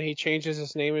all of a sudden he changes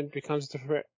his name and becomes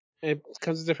a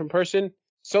different person.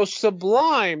 So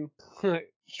Sublime,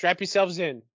 strap yourselves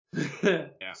in.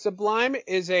 Yeah. Sublime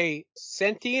is a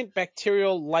sentient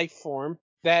bacterial life form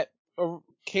that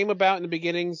came about in the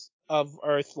beginnings of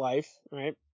Earth life,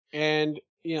 right? And,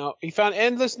 he found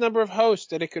endless number of hosts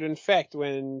that it could infect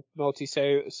when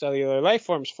multicellular life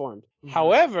forms formed. Mm-hmm.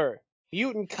 However,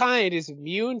 mutant kind is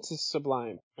immune to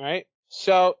Sublime, right?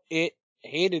 So it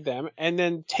hated them. And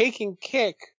then taking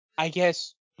Kick, I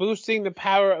guess, boosting the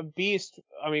power of Beast,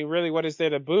 I mean, really, what is there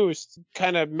to boost?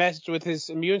 Kind of messed with his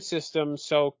immune system,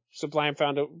 so Sublime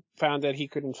found that he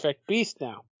could infect Beast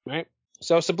now, right?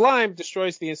 So Sublime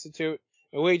destroys the Institute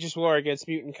and wages war against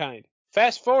mutant kind.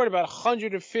 Fast forward about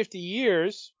 150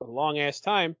 years, a long-ass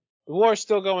time, the war is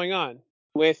still going on,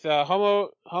 with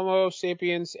Homo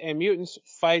sapiens and mutants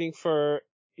fighting for,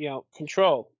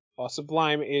 control, while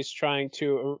Sublime is trying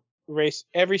to erase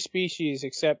every species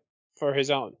except for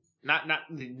his own.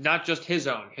 Not just his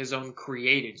own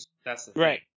created. That's the thing.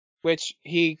 Right. Which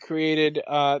he created,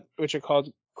 which are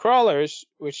called crawlers,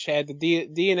 which had the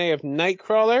DNA of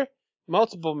Nightcrawler,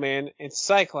 Multiple Man, and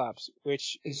Cyclops,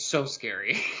 which is so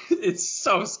scary. It's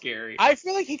so scary. I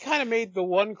feel like he kind of made the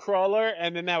one crawler,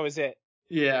 and then that was it.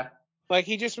 Yeah.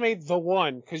 He just made the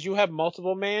one, because you have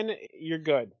Multiple Man, you're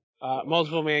good.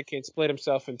 Multiple Man can split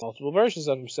himself into multiple versions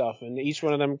of himself, and each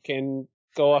one of them can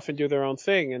go off and do their own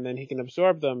thing, and then he can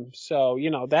absorb them. So,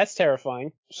 that's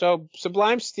terrifying. So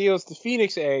Sublime steals the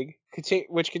Phoenix Egg,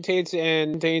 which contains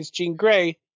Jean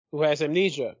Grey, who has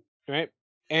amnesia, right?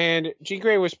 And Jean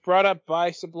Grey was brought up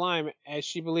by Sublime as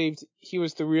she believed he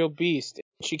was the real Beast.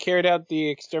 She carried out the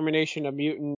extermination of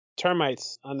mutant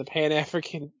termites on the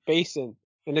Pan-African basin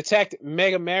and attacked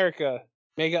Mega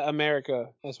America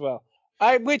as well.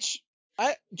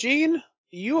 Jean,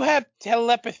 you have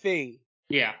telepathy.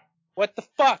 Yeah. What the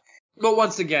fuck? But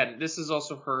once again, this is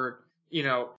also her,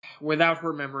 without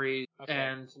her memories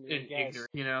and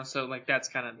ignorant, so like that's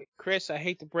kind of. Chris, I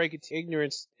hate to break it to you,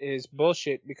 ignorance is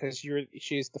bullshit because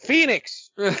she's the Phoenix.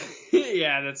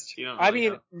 Yeah, that's.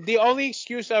 The only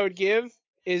excuse I would give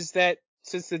is that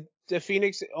since the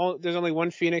Phoenix, there's only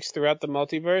one Phoenix throughout the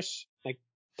multiverse, like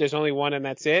there's only one and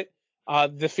that's it.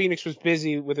 The Phoenix was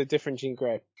busy with a different Jean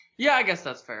Grey. Yeah, I guess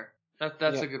that's fair.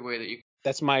 That's a good way that you.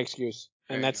 That's my excuse,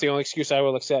 and that's the only excuse I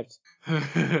will accept.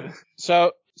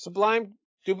 So Sublime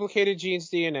duplicated Jean's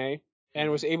DNA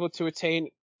and was able to attain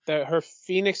her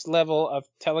Phoenix level of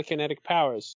telekinetic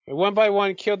powers. And one by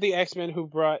one killed the X-Men who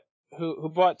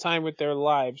bought time with their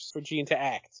lives for Jean to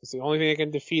act. It's the only thing that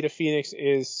can defeat a Phoenix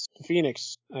is the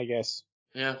Phoenix, I guess.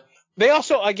 Yeah. They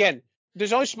also, again,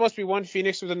 there's only supposed to be one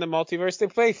Phoenix within the multiverse. They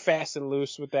play fast and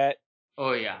loose with that.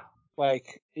 Oh, yeah.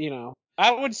 Like,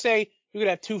 I would say you could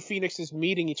have two Phoenixes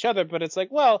meeting each other, but it's like,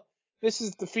 well, this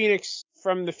is the Phoenix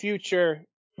from the future,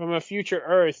 from a future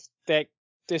Earth that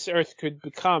this Earth could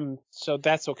become, so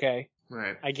that's okay.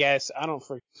 Right. I guess. I don't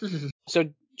So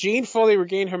Jean fully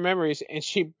regained her memories, and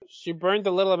she burned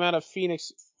the little amount of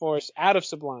Phoenix force out of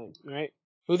Sublime, right?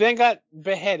 Who then got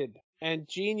beheaded. And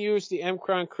Jean used the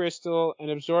M'Kron crystal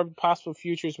and absorbed possible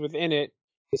futures within it.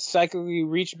 It cyclically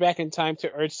reached back in time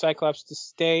to urge Cyclops to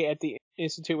stay at the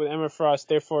Institute with Emma Frost,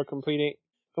 therefore completely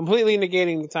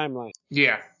negating the timeline.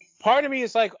 Yeah. Part of me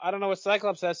is like, I don't know what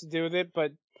Cyclops has to do with it,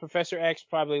 but Professor X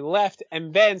probably left,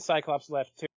 and then Cyclops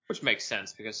left too. Which makes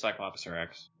sense, because Cyclops are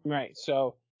X. Right,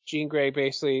 so Jean Grey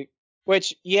basically,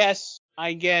 which, yes,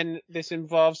 again, this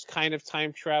involves kind of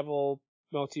time travel,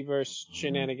 multiverse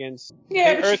shenanigans.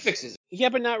 Yeah, but Earth fixes it. Yeah,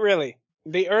 but not really.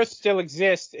 The Earth still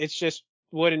exists, it's just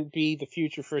wouldn't be the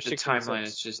future for 616. The timeline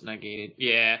is just negated.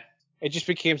 Yeah. It just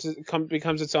becomes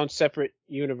its own separate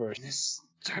universe. This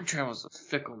time travel is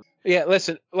fickle. Yeah,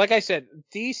 listen, like I said,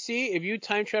 DC, if you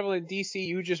time travel in DC,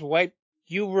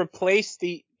 you replace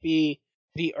the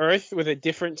Earth with a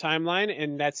different timeline,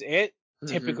 and that's it.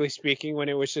 Mm-hmm. Typically speaking, when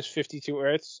it was just 52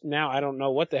 Earths. Now I don't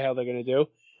know what the hell they're going to do.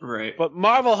 Right. But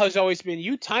Marvel has always been,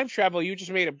 you time travel, you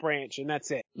just made a branch, and that's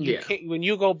it. When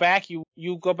you go back, you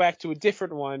go back to a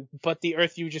different one, but the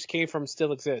Earth you just came from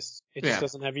still exists. It just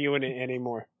doesn't have you in it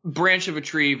anymore. Branch of a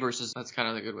tree versus, that's kind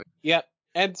of the good way. Yep.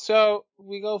 And so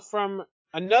we go from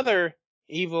another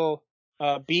evil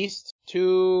beast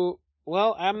to,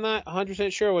 well, I'm not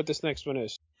 100% sure what this next one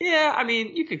is. Yeah, I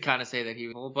mean, you could kind of say that he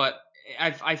was evil, but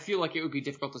I feel like it would be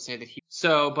difficult to say that he.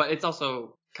 So, but it's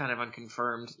also kind of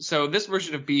unconfirmed. So this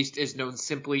version of Beast is known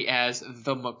simply as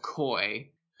the McCoy,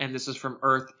 and this is from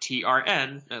Earth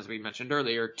TRN, as we mentioned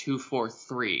earlier,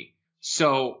 243.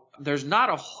 So there's not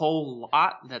a whole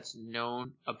lot that's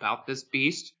known about this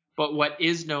beast, but what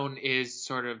is known is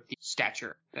sort of the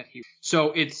stature that he.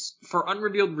 So it's for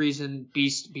unrevealed reason,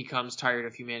 Beast becomes tired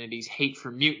of humanity's hate for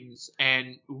mutants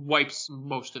and wipes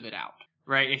most of it out.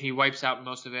 Right? And he wipes out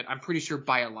most of it. I'm pretty sure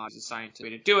biology is a scientific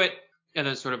way to do it, and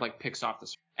then sort of like picks off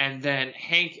this. And then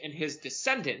Hank and his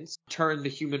descendants turn the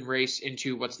human race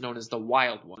into what's known as the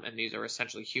Wild One, and these are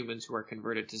essentially humans who are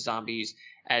converted to zombies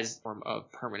as a form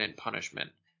of permanent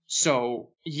punishment. So,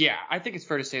 yeah, I think it's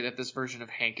fair to say that this version of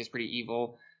Hank is pretty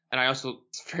evil, and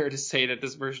it's fair to say that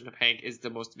this version of Hank is the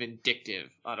most vindictive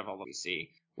out of all that we see.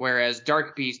 Whereas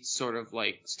Dark Beast sort of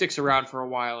like sticks around for a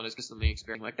while and is consistently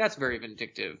experimenting, like that's very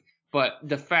vindictive. But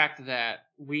the fact that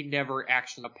we never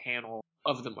actually see a panel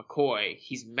of the McCoy,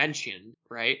 he's mentioned,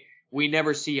 right? We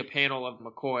never see a panel of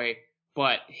McCoy,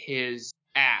 but his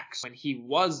acts when he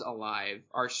was alive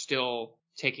are still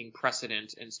taking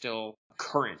precedent and still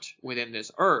current within this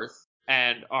Earth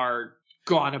and are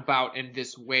gone about in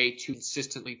this way to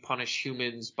consistently punish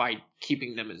humans by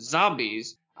keeping them as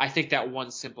zombies. I think that one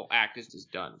simple act is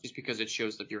done just because it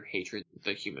shows that your hatred of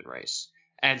the human race.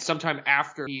 And sometime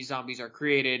after these zombies are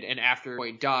created and after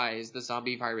McCoy dies, the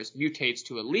zombie virus mutates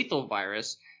to a lethal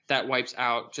virus that wipes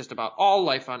out just about all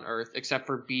life on Earth except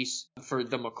for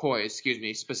the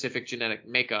McCoy's, specific genetic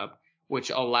makeup, which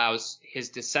allows his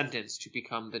descendants to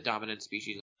become the dominant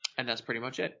species. And that's pretty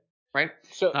much it, right?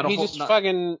 So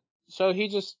he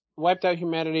just wiped out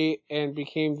humanity and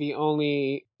became the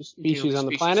only species on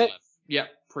the planet? Left. Yep,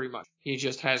 pretty much. He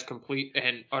just has complete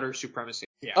and utter supremacy.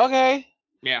 Yeah. Okay.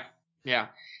 Yeah. Yeah,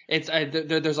 it's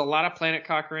there's a lot of planet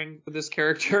conquering with this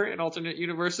character in alternate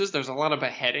universes. There's a lot of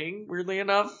beheading, weirdly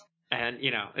enough, And,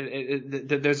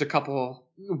 there's a couple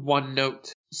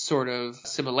one-note sort of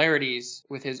similarities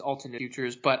with his alternate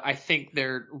futures, but I think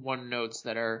they're one-notes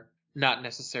that are not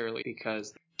necessarily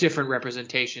because different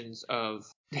representations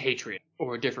of hatred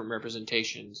or different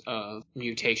representations of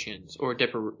mutations or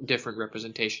different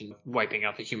representations of wiping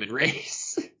out the human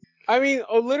race. I mean,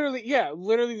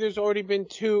 literally there's already been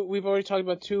we've already talked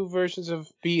about 2 versions of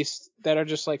Beast that are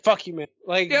just like, fuck you, man.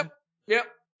 Like, Yep.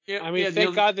 I mean,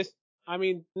 thank God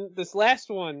this last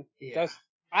one does.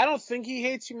 I don't think he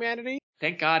hates humanity.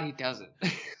 Thank God he doesn't.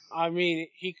 I mean,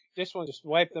 this one just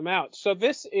wiped them out. So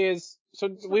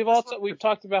we've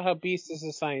talked about how Beast is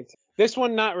a scientist. This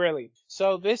one, not really.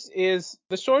 So this is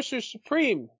the Sorcerer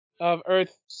Supreme of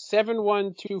Earth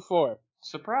 7124.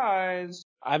 Surprise.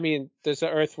 I mean, there's an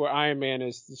Earth where Iron Man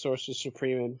is the Sorcerer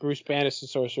Supreme and Bruce Banner is the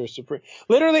Sorcerer Supreme.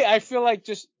 Literally, I feel like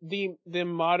just the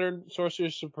modern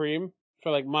Sorcerer Supreme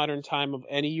for like modern time of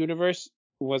any universe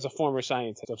was a former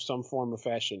scientist of some form or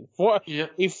fashion.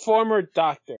 A former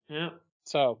doctor. Yeah.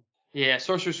 So. Yeah,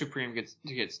 Sorcerer Supreme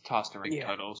gets tossed around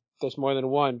titles. There's more than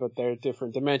one, but they're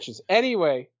different dimensions.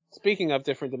 Anyway, speaking of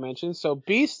different dimensions, so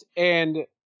Beast and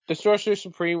the Sorcerer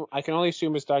Supreme, I can only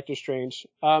assume is Doctor Strange.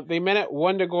 They met at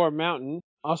Wundagore Mountain,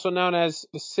 also known as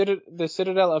the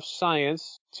Citadel of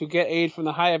Science, to get aid from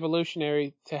the High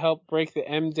Evolutionary to help break the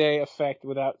M-Day effect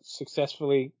without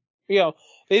successfully. They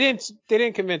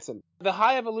didn't convince him. The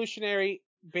High Evolutionary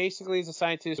basically is a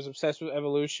scientist who's obsessed with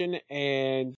evolution,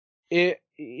 and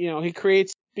he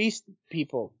creates beast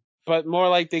people, but more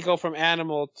like they go from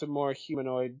animal to more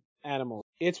humanoid animals.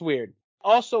 It's weird.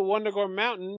 Also, Wundagore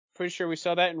Mountain, pretty sure we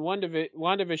saw that in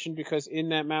WandaVision because in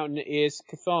that mountain is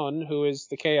Chthon, who is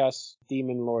the Chaos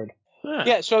Demon Lord. Huh.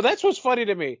 Yeah, so that's what's funny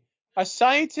to me. A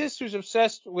scientist who's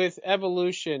obsessed with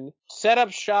evolution set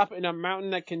up shop in a mountain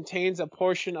that contains a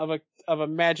portion of a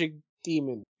magic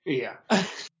demon. Yeah.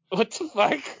 What the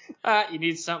fuck? You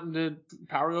need something to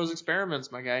power those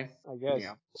experiments, my guy. I guess.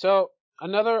 Yeah. So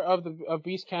another of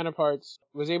Beast counterparts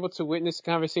was able to witness a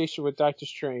conversation with Doctor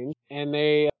Strange, and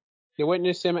they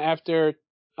witnessed him after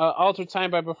altered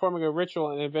time by performing a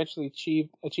ritual and eventually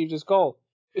achieved his goal.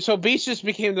 So Beast just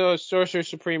became the Sorcerer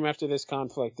Supreme after this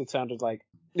conflict. It sounded like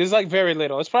there's like very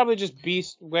little. It's probably just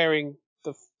Beast wearing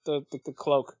the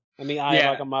cloak and the eye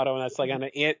of Agamotto, and that's like on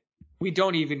it. We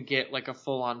don't even get like a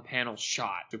full-on panel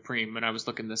shot Supreme when I was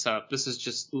looking this up. This is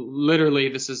just literally,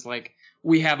 this is like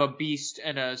we have a Beast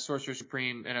and a Sorcerer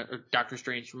Supreme and a Doctor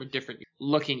Strange from a different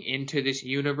looking into this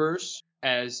universe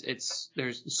as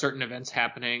there's certain events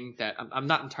happening that I'm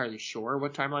not entirely sure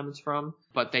what timeline it's from,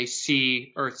 but they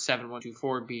see Earth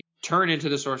 7124 be turn into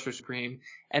the Sorcerer Supreme,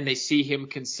 and they see him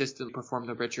consistently perform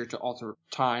the ritual to alter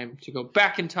time, to go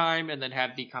back in time, and then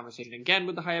have the conversation again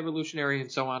with the High Evolutionary,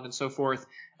 and so on and so forth,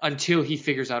 until he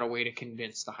figures out a way to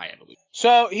convince the High Evolutionary.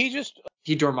 So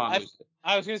he Dormammu.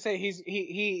 I was gonna say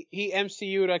he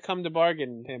MCU'd I Come to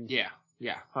Bargain him. Yeah,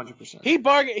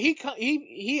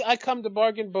 100%. I Come to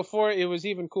Bargain before it was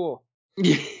even cool.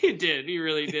 He did. He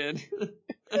really did.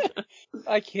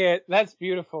 I can't. That's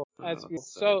beautiful. That's beautiful.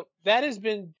 So that has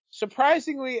been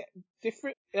surprisingly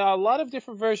different. A lot of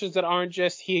different versions that aren't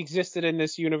just he existed in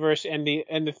this universe, and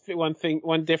the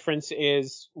one difference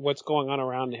is what's going on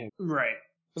around him. Right.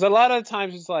 Because a lot of the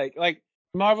times it's like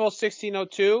Marvel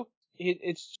 1602.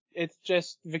 It's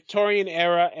just Victorian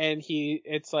era, and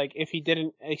it's like if he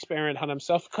didn't experiment on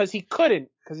himself because he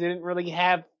didn't really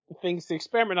have things to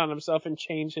experiment on himself and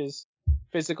change his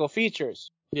physical features.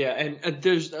 Yeah,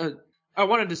 and I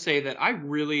wanted to say that I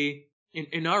really,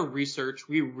 in our research,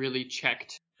 we really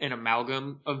checked an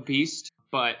amalgam of Beast,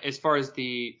 but as far as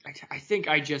I think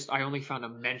I only found a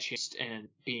mention and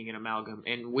being an amalgam,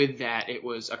 and with that, it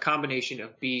was a combination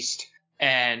of Beast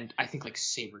and I think like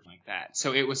Saber like that.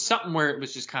 So it was something where it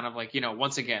was just kind of like,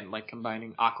 once again, like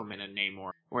combining Aquaman and Namor,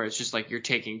 where it's just like you're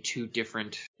taking two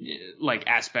different like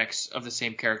aspects of the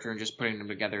same character and just putting them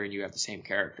together and you have the same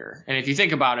character. And if you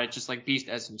think about it, just like Beast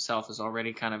as himself is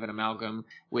already kind of an amalgam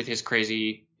with his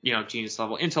crazy, genius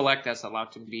level intellect that's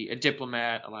allowed him to be a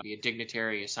diplomat, allowed to be a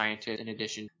dignitary, a scientist, in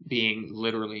addition being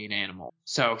literally an animal.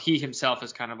 So he himself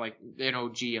is kind of like an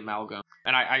OG amalgam.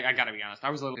 And I gotta be honest,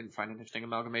 I didn't find an interesting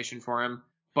amalgamation for him,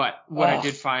 but what I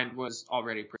did find was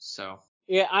already pretty, so.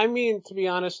 Yeah, I mean, to be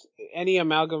honest, any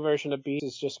amalgam version of Beast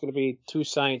is just going to be two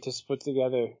scientists put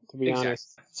together, to be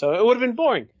honest. So it would have been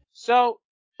boring. So,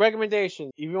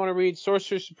 recommendation. If you want to read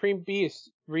Sorcerer Supreme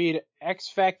Beast, read X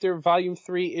Factor Volume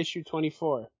 3, Issue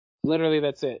 24. Literally,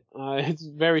 that's it. It's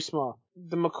very small.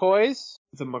 The McCoys.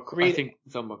 I think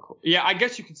the McCoy. Yeah, I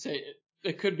guess you could say it.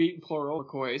 It could be plural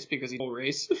McCoys because he's a whole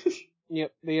race.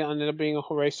 Yep, they ended up being a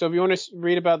whole race. So if you want to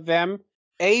read about them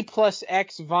A plus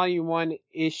X Volume 1,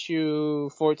 Issue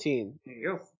 14. There you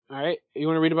go. All right. You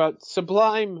want to read about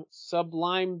Sublime?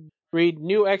 Sublime. Read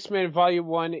New X-Men Volume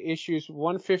 1, Issues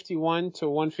 151 to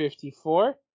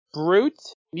 154. Brute.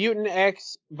 Mutant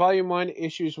X Volume 1,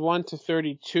 Issues 1 to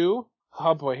 32.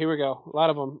 Oh boy, here we go. A lot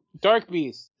of them. Dark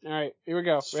Beast. All right, here we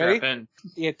go. Ready? Strap in.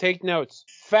 Yeah, take notes.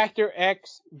 Factor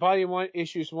X Volume 1,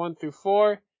 Issues 1 through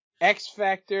 4. X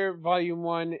Factor Volume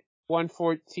 1,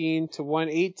 114 to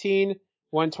 118,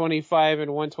 125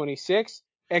 and 126.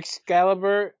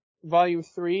 Excalibur Volume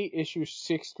 3, Issues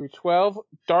 6 through 12.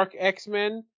 Dark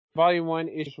X-Men Volume 1,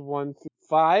 Issues 1 through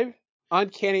 5.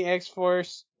 Uncanny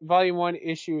X-Force Volume 1,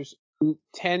 Issues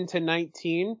 10 to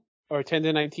 19, or 10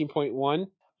 to 19.1.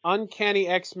 Uncanny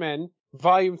X-Men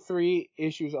Volume 3,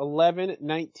 Issues 11,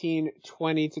 19,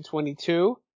 20 to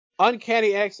 22.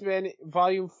 Uncanny X-Men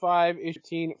Volume 5, Issues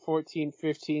 13, 14,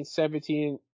 15,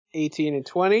 17, 18, and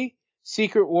 20.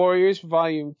 Secret Warriors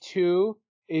Volume 2,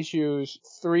 Issues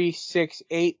 3, 6,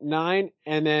 8, 9,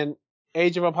 and then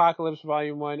Age of Apocalypse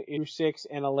Volume 1, Issue 6,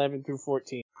 and 11 through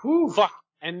 14. Whew. Fuck.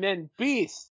 And then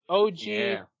Beast. OG.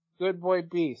 Yeah. Good boy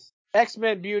Beast.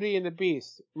 X-Men Beauty and the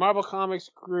Beast. Marvel Comics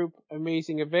Group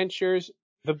Amazing Adventures.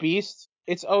 The Beast.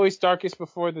 It's Always Darkest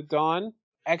Before the Dawn.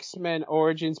 X-Men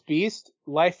Origins Beast.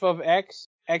 Life of X.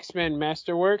 X-Men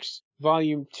Masterworks.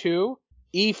 Volume 2.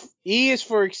 E is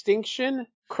for Extinction.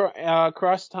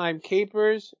 Cross Time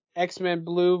Capers. X-Men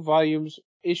Blue Volumes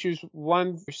Issues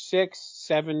 1 through 6,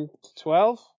 7 to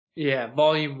 12. Yeah,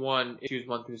 Volume 1, Issues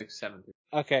 1 through 6, 7 through.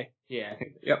 Okay. Yeah,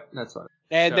 yep, that's fine.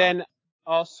 And then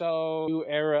also new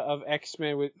era of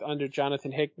X-Men under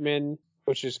Jonathan Hickman,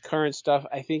 which is current stuff.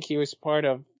 I think he was part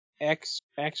of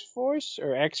X-Force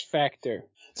or X-Factor.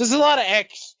 So there's a lot of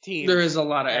X teams. There is a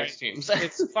lot of X teams.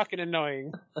 It's fucking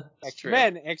annoying.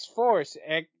 X-Men, X-Force,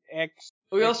 X.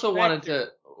 We also wanted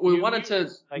to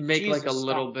like make Jesus, like a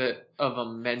little bit of a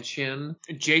mention.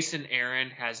 Jason Aaron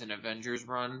has an Avengers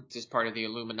run as part of the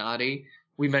Illuminati.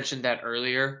 We mentioned that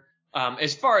earlier.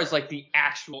 As far as like the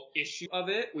actual issue of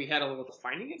it, we had a little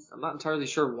finding it. I'm not entirely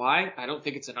sure why. I don't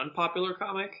think it's an unpopular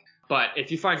comic. But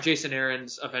if you find Jason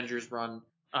Aaron's Avengers run,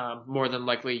 more than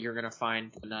likely you're going to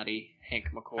find Illuminati Hank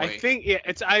McCoy. I think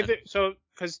it's either so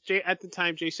because at the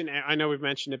time I know we've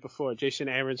mentioned it before. Jason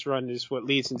Aaron's run is what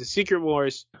leads into Secret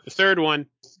Wars. The third one,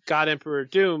 God Emperor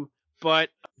Doom, but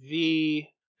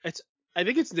I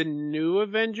think it's the New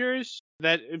Avengers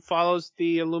that it follows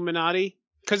the Illuminati.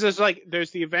 Because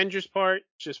there's the Avengers part,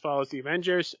 which just follows the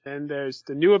Avengers, and there's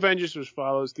the New Avengers, which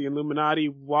follows the Illuminati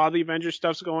while the Avengers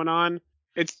stuff's going on.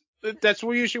 That's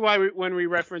usually why when we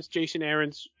reference Jason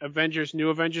Aaron's New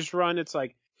Avengers run, it's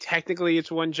like technically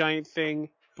it's one giant thing,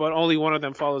 but only one of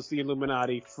them follows the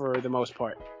Illuminati for the most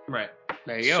part. Right.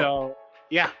 There you go. So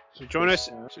yeah. So join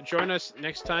us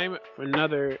next time for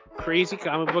another crazy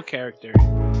comic book character.